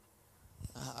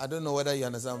 I don't know whether you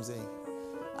understand what I'm saying.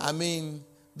 I mean,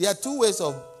 there are two ways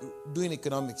of doing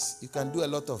economics. You can do a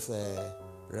lot of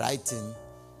writing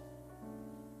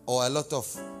or a lot of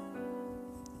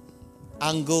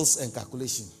angles and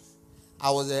calculation.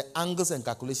 I was an angles and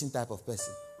calculation type of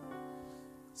person.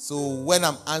 So when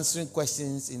I'm answering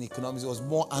questions in economics, it was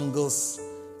more angles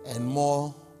and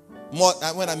more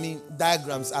when I mean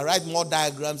diagrams. I write more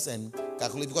diagrams and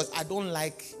calculate because I don't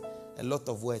like a lot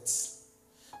of words.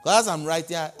 Because as I'm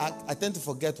writing, I tend to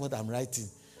forget what I'm writing.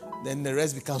 Then the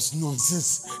rest becomes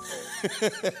nonsense.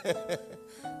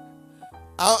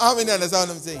 How many understand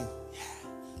what I'm saying?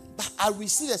 But I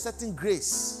received a certain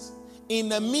grace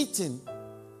in a meeting.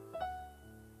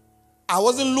 I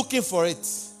wasn't looking for it,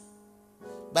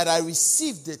 but I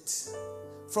received it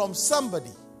from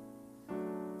somebody.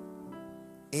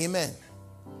 Amen.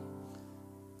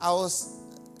 I was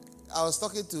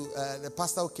talking to the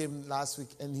pastor who came last week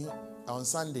and on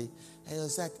Sunday, and he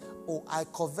was like, "Oh, I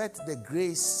covet the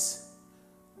grace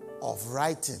of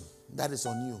writing that is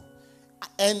on you."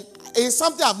 And it's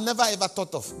something I've never ever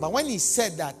thought of. But when he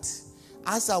said that,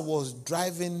 as I was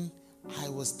driving, I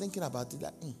was thinking about it,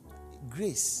 like,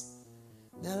 grace.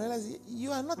 Then I realized,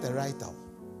 you are not a writer.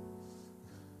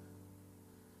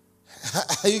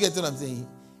 Are you getting what I'm saying?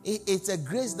 It's a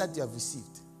grace that you have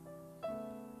received.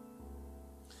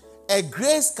 A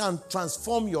grace can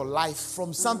transform your life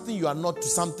from something you are not to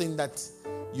something that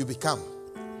you become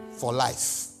for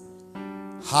life.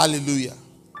 Hallelujah.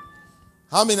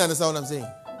 How many understand what I'm saying?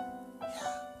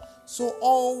 Yeah. So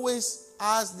always,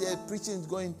 as the preaching is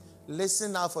going,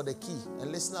 listen out for the key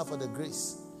and listen out for the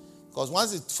grace. Because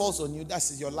once it falls on you,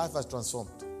 that's it, your life has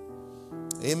transformed.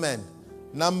 Amen.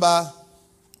 Number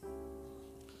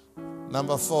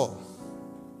 4.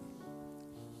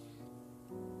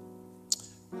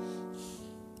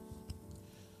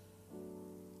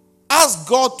 Ask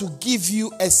God to give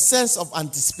you a sense of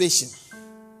anticipation.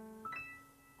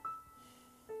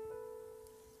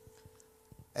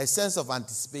 A sense of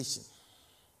anticipation.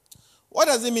 What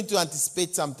does it mean to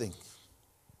anticipate something?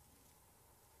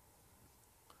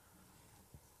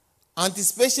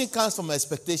 Anticipation comes from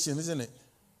expectation, isn't it?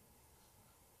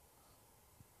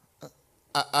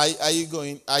 Are you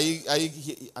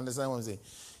understand what I'm saying?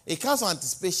 It comes from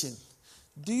anticipation.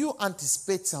 Do you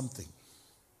anticipate something?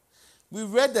 We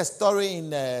read the story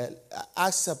in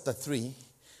Acts chapter 3,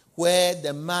 where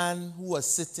the man who was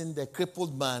sitting, the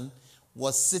crippled man,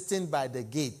 was sitting by the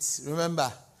gate.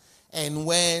 Remember? And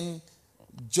when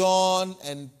John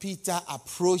and Peter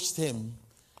approached him,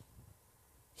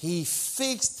 he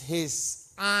fixed his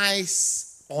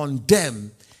eyes on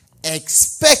them,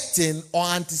 expecting or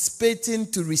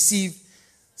anticipating to receive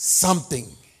something.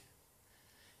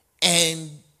 And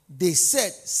they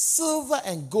said, "Silver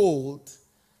and gold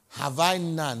have I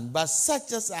none, but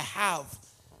such as I have,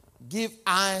 give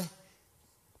I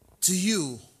to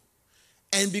you."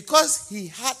 And because he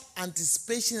had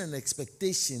anticipation and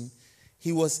expectation,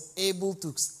 he was able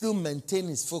to still maintain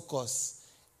his focus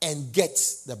and get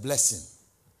the blessing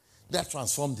that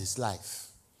transformed his life.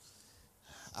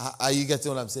 Are you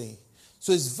getting what I'm saying?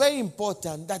 So it's very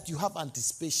important that you have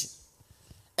anticipation.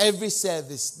 Every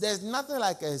service, there's nothing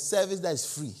like a service that is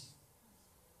free.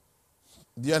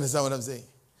 Do you understand what I'm saying?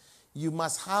 You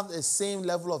must have the same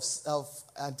level of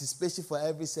anticipation for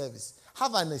every service.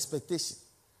 Have an expectation.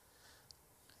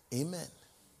 Amen.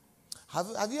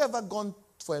 Have you ever gone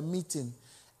for a meeting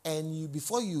and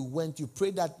before you went, you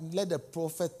prayed that, "Let the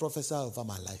prophet prophesy over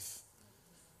my life"?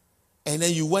 And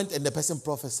then you went and the person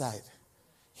prophesied.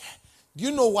 Yeah. Do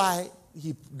you know why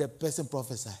the person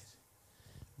prophesied?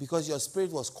 Because your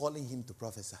spirit was calling him to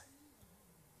prophesy.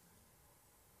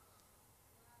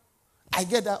 I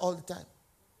get that all the time.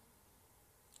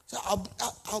 So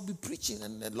I'll be preaching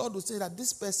and the Lord will say that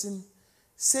this person,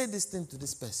 say this thing to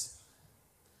this person.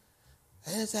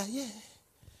 And I say, yeah.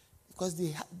 Because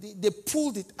they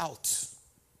pulled it out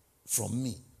from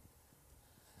me.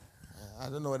 I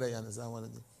don't know whether you understand what I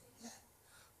mean. Yeah.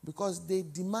 Because they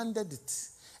demanded it.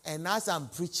 And as I'm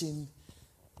preaching,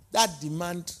 that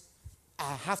demand,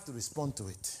 I have to respond to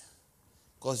it.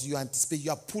 Because you anticipate,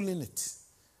 you are pulling it.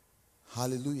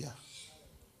 Hallelujah.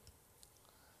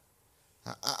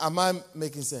 Am I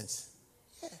making sense?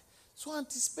 Yeah. So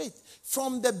anticipate.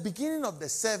 From the beginning of the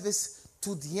service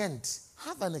to the end,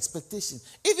 have an expectation.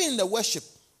 Even in the worship.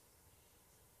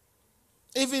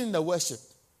 Even in the worship.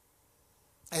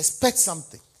 Expect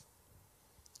something.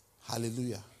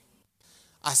 Hallelujah.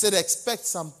 I said expect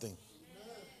something.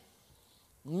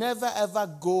 Never ever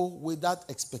go without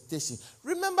expectation.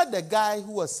 Remember the guy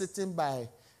who was sitting by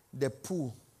the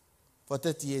pool for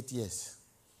 38 years?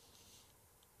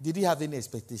 Did he have any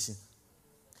expectation?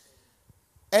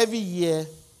 Every year,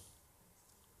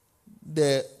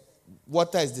 the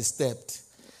water is disturbed,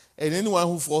 and anyone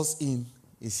who falls in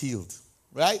is healed.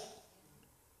 Right?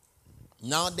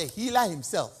 Now the healer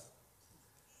himself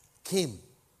came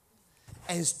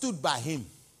and stood by him.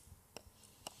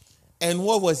 And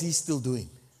what was he still doing?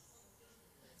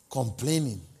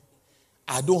 Complaining.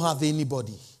 I don't have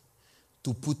anybody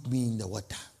to put me in the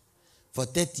water. For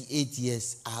 38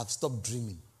 years, I have stopped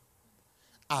dreaming.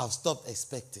 I have stopped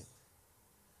expecting.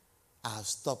 I have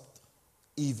stopped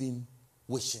even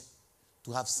wishing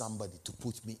to have somebody to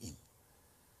put me in.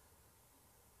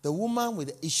 The woman with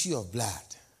the issue of blood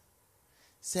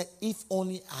said, if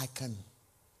only I can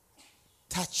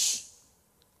touch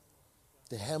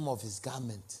the hem of his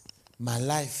garment, my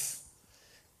life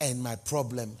and my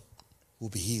problem will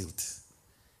be healed.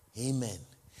 Amen.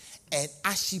 And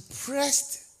as she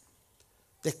pressed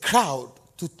the crowd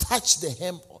to touch the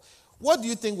hem, what do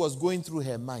you think was going through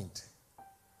her mind?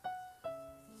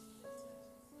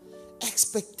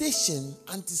 Expectation,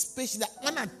 anticipation that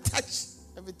when I touch,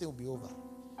 everything will be over.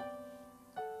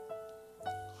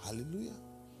 Hallelujah.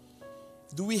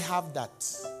 Do we have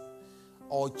that?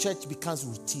 Or church becomes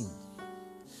routine?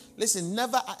 Listen,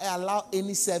 never allow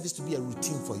any service to be a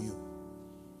routine for you.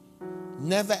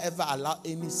 Never ever allow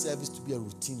any service to be a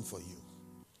routine for you.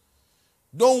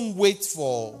 Don't wait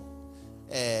for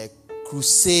a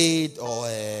crusade or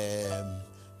a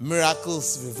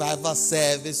miracles revival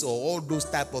service or all those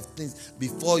type of things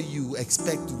before you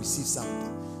expect to receive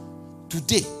something.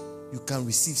 Today, you can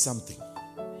receive something.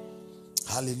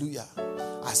 Hallelujah.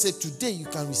 I said today you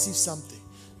can receive something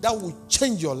that will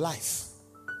change your life.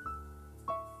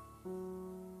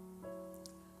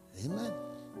 Amen.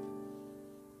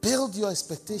 Build your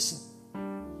expectation.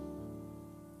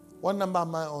 What number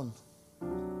am I on?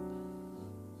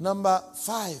 Number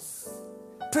 5.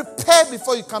 Prepare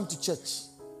before you come to church.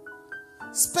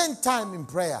 Spend time in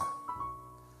prayer.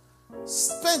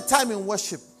 Spend time in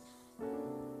worship.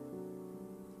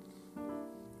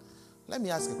 Let me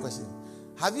ask a question.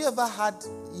 Have you ever had,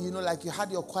 like you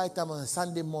had your quiet time on a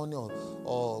Sunday morning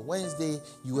or Wednesday,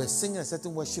 you were singing a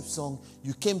certain worship song,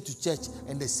 you came to church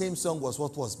and the same song was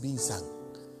what was being sung?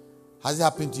 Has it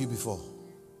happened to you before?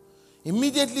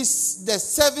 Immediately, the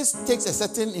service takes a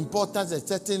certain importance, a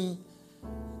certain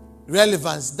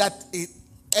relevance that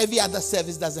every other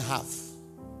service doesn't have.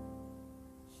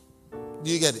 Do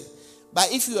you get it?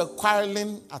 But if you are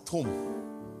quarreling at home,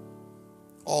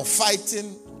 or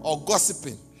fighting, or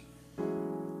gossiping,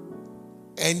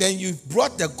 and then you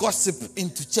brought the gossip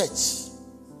into church,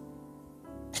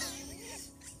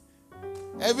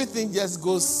 everything just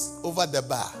goes over the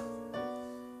bar.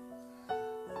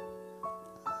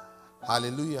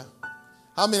 Hallelujah.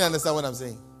 How many understand what I'm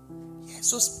saying? Yeah,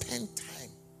 so spend time.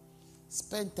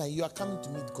 Spend time. You are coming to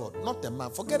meet God, not the man.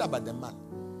 Forget about the man.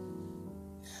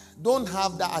 Don't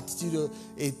have that attitude.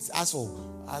 It's as for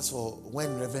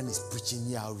when Reverend is preaching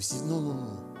here, I'll receive.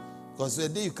 No. Because the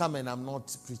day you come and I'm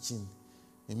not preaching,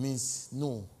 it means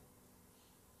no.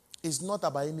 It's not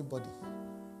about anybody.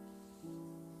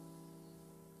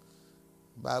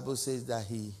 The Bible says that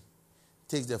he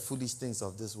takes the foolish things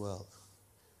of this world.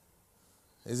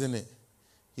 Isn't it?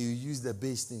 He will use the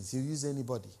base things. He will use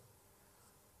anybody.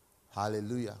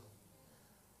 Hallelujah.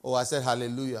 Oh, I said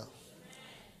hallelujah. Amen.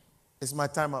 It's my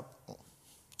time up.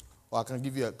 Or I can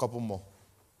give you a couple more.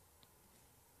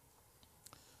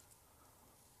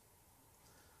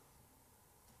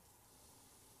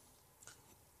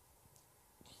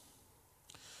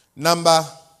 Number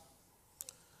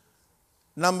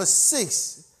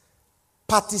 6,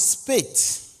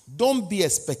 participate. Don't be a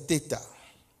spectator.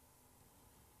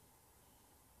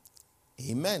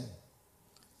 Amen.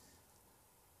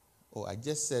 Oh, I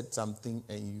just said something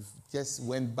and you just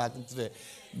went back into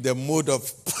the mode of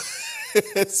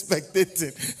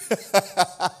spectating.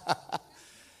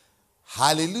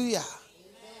 Hallelujah.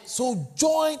 Amen. So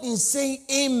join in saying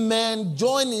amen,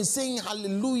 join in saying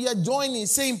hallelujah, join in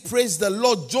saying praise the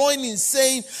Lord, join in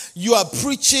saying you are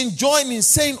preaching, join in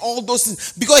saying all those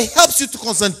things, because it helps you to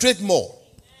concentrate more.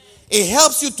 It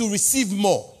helps you to receive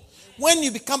more. When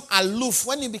you become aloof,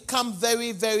 when you become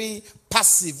very, very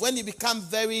passive, when you become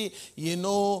very,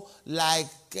 like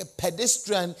a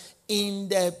pedestrian in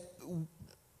the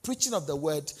preaching of the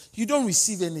word, you don't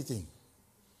receive anything.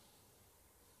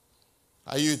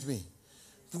 Are you with me?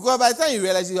 Because by the time you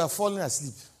realize you are falling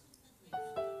asleep.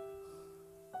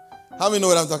 How many know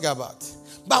what I'm talking about?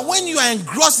 But when you are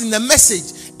engrossed in the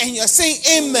message and you are saying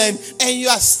amen and you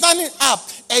are standing up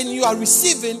and you are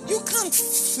receiving, you can't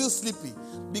feel sleepy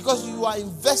because you are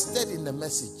invested in the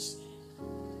message.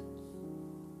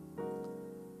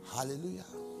 Hallelujah.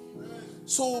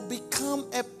 So become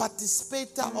a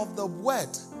participator of the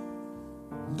word.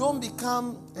 Don't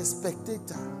become a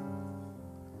spectator.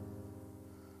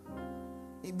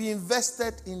 Be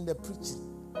invested in the preaching.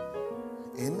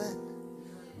 Amen.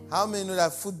 How many know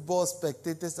that football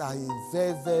spectators are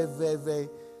very, very, very, very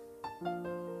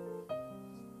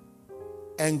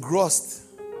engrossed?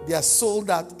 They are sold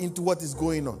out into what is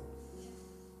going on.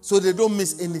 So they don't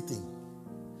miss anything.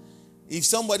 If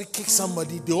somebody kicks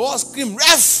somebody, they all scream,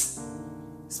 ref!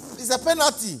 It's a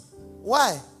penalty.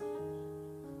 Why?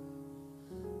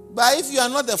 But if you are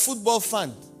not a football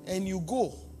fan and you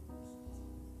go,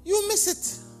 you miss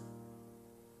it.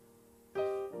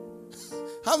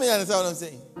 How many understand what I'm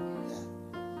saying?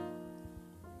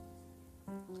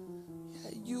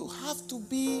 Yeah, you have to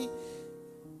be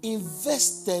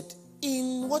invested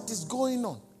in what is going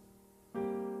on.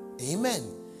 Amen.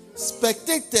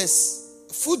 Spectators,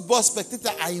 football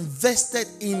spectators are invested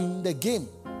in the game,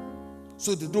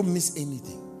 so they don't miss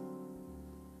anything.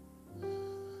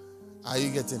 Are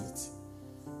you getting it?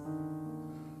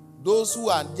 Those who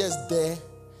are just there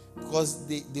because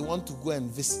they want to go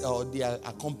and visit or they are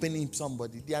accompanying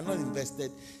somebody, they are not invested,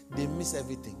 they miss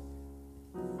everything.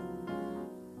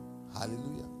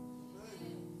 Hallelujah.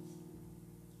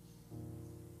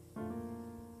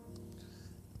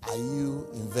 Are you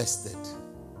invested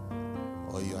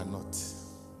or you are not?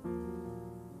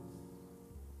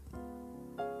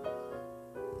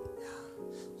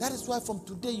 That is why from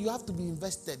today you have to be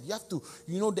invested. You have to,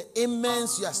 the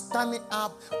amens, you are standing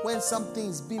up when something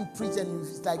is being preached and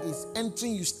it's like it's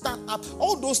entering, you stand up.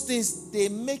 All those things,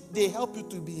 they help you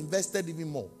to be invested even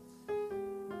more.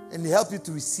 And they help you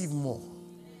to receive more.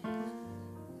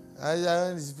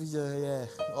 Yeah.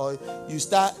 Or you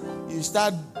start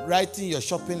writing your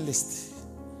shopping list.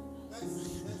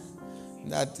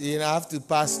 That I have to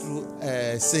pass through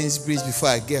Sainsbury's before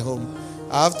I get home.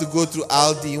 I have to go through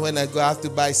Aldi. When I go, I have to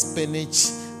buy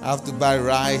spinach. I have to buy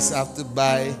rice. I have to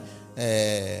buy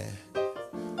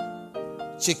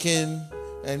chicken.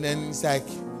 And then it's like,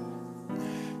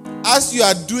 as you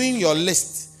are doing your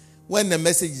list, when the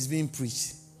message is being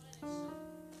preached,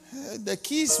 the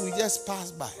keys will just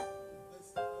pass by.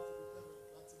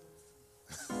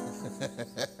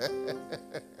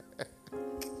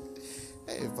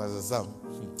 Hey, Pastor Sam,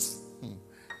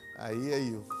 I hear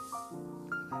you.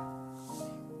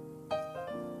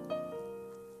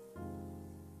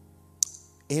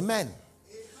 Amen.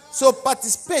 So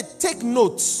participate, take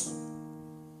notes.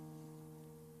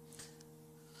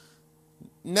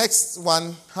 Next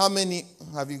one, how many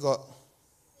have you got?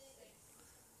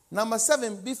 Number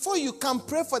 7, before you come,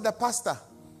 pray for the pastor.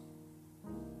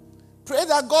 Pray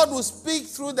that God will speak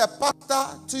through the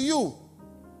pastor to you.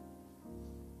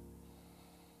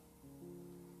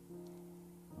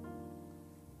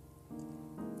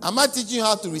 Am I teaching you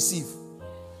how to receive?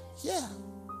 Yeah.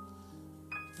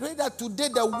 Pray that today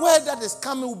the word that is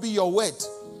coming will be your word.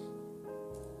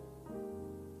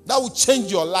 That will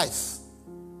change your life.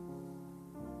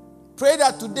 Pray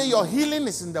that today your healing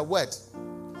is in the word.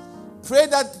 Pray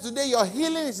that today your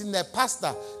healing is in the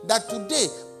pastor. That today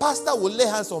pastor will lay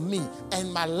hands on me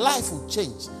and my life will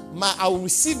change. I will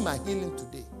receive my healing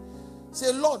today.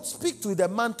 Say, Lord, speak to the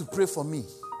man to pray for me.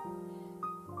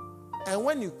 And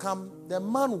when you come, the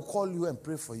man will call you and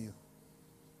pray for you.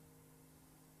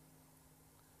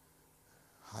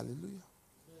 Hallelujah.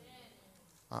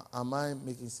 Am I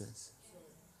making sense?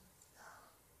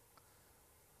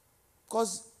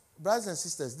 Because, brothers and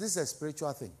sisters, this is a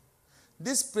spiritual thing.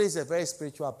 This place is a very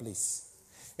spiritual place.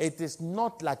 It is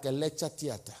not like a lecture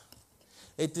theater.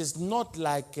 It is not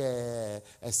like a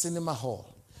cinema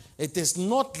hall. It is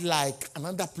not like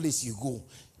another place you go.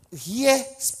 Here,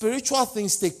 spiritual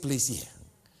things take place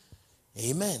here.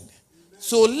 Amen.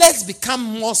 So let's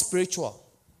become more spiritual.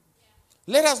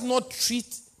 Let us not treat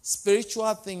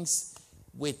spiritual things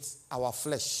with our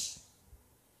flesh.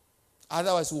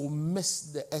 Otherwise, we'll miss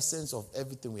the essence of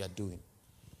everything we are doing.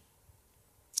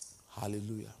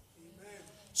 Hallelujah. Amen.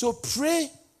 So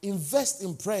pray, invest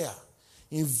in prayer.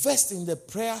 Invest in the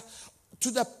prayer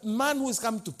to the man who is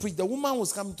coming to preach, the woman who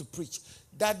is coming to preach,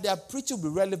 that their preaching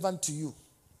will be relevant to you.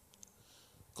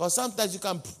 Because sometimes you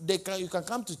can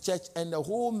come to church and the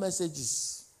whole message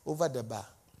is over the bar.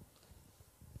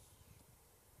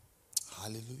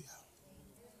 Hallelujah.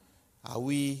 Are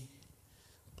we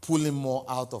pulling more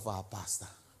out of our pastor?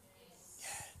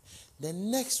 Yeah. The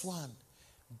next one,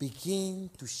 begin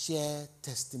to share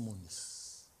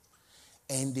testimonies.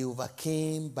 And they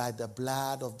overcame by the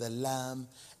blood of the Lamb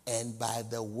and by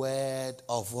the word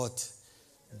of what?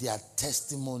 Their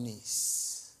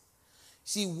testimonies.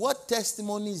 See, what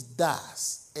testimonies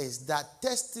does is that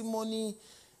testimony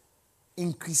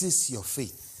increases your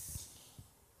faith.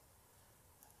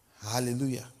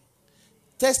 Hallelujah.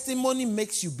 Testimony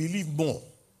makes you believe more.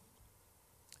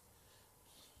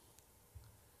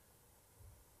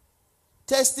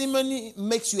 Testimony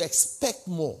makes you expect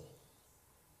more.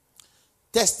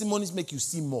 Testimonies make you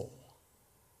see more.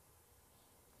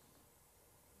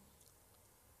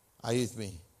 Are you with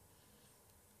me?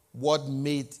 What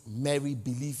made Mary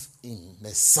believe in the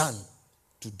Son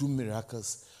to do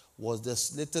miracles was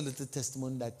this little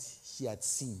testimony that she had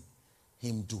seen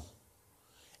him do.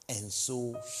 And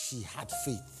so she had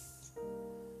faith.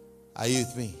 Are you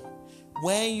with me?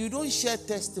 When you don't share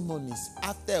testimonies,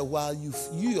 after a while, you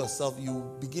yourself, you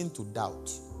begin to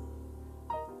doubt.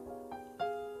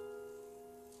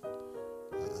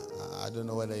 I don't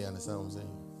know whether you understand what I'm saying.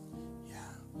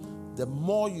 Yeah. The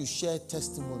more you share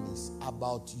testimonies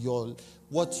about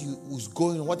what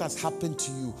has happened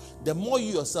to you, the more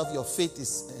you yourself, your faith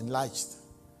is enlarged.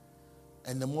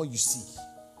 And the more you see.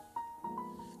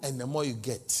 And the more you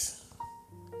get.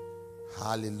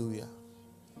 Hallelujah.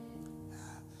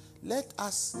 Let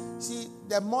us see,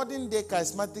 the modern day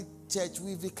charismatic church,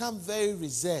 we've become very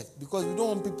reserved because we don't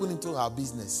want people into our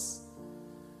business.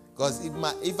 Because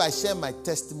if I share my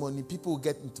testimony, people will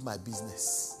get into my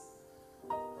business.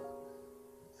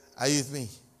 Are you with me?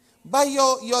 But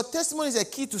your testimony is a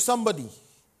key to somebody.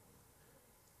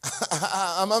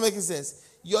 Am I making sense?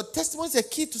 Your testimony is a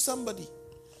key to somebody.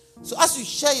 So as you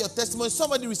share your testimony,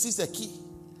 somebody receives a key.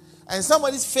 And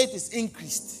somebody's faith is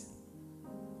increased.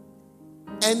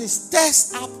 And it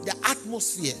stirs up the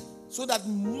atmosphere so that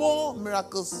more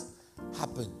miracles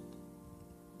happen.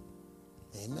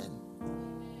 Amen.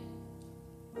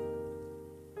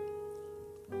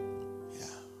 Yeah.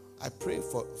 I pray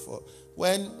for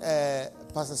when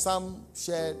Pastor Sam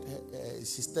shared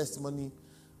his testimony,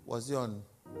 was it on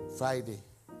Friday?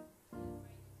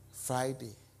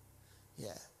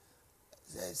 Yeah.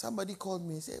 Somebody called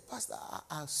me and said, Pastor,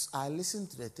 I listened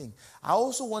to the thing. I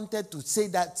also wanted to say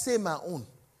my own.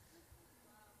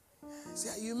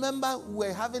 Say, you remember we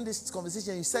were having this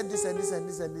conversation, you said this and this and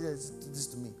this and this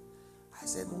to me. I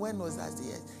said, when was that?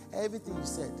 Yes, everything you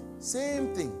said.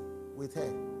 Same thing with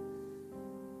her.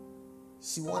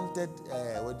 She wanted,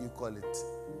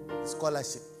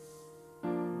 scholarship.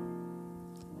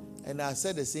 And I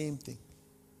said the same thing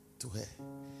to her.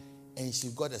 And she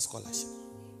got a scholarship.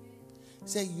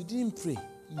 Say, you didn't pray.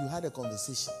 You had a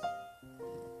conversation.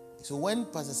 So when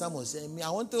Pastor Sam was saying me, I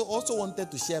also wanted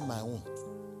to share my own.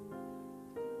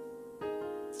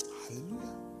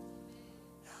 Hallelujah.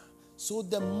 Yeah. So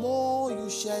the more you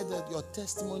share your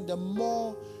testimony, the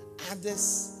more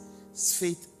others'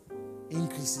 faith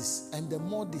increases. And the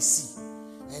more they see.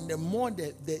 And the more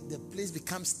the place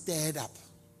becomes stirred up.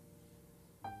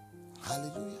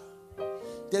 Hallelujah.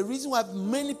 The reason why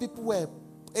many people were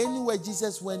anywhere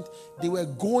Jesus went, they were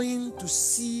going to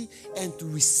see and to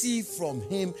receive from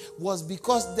him was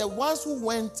because the ones who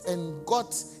went and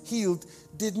got healed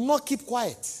did not keep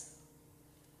quiet.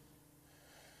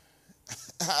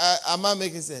 Am I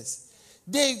making sense?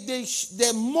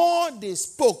 The more they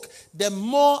spoke, the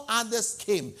more others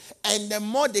came. And the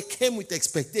more they came with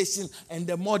expectation, and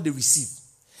the more they received.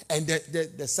 And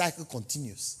the cycle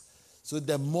continues. So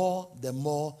the more.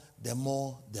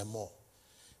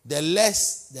 The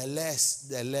less.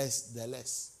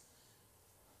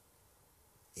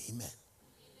 Amen.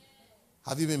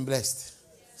 Have you been blessed?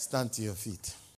 Stand to your feet.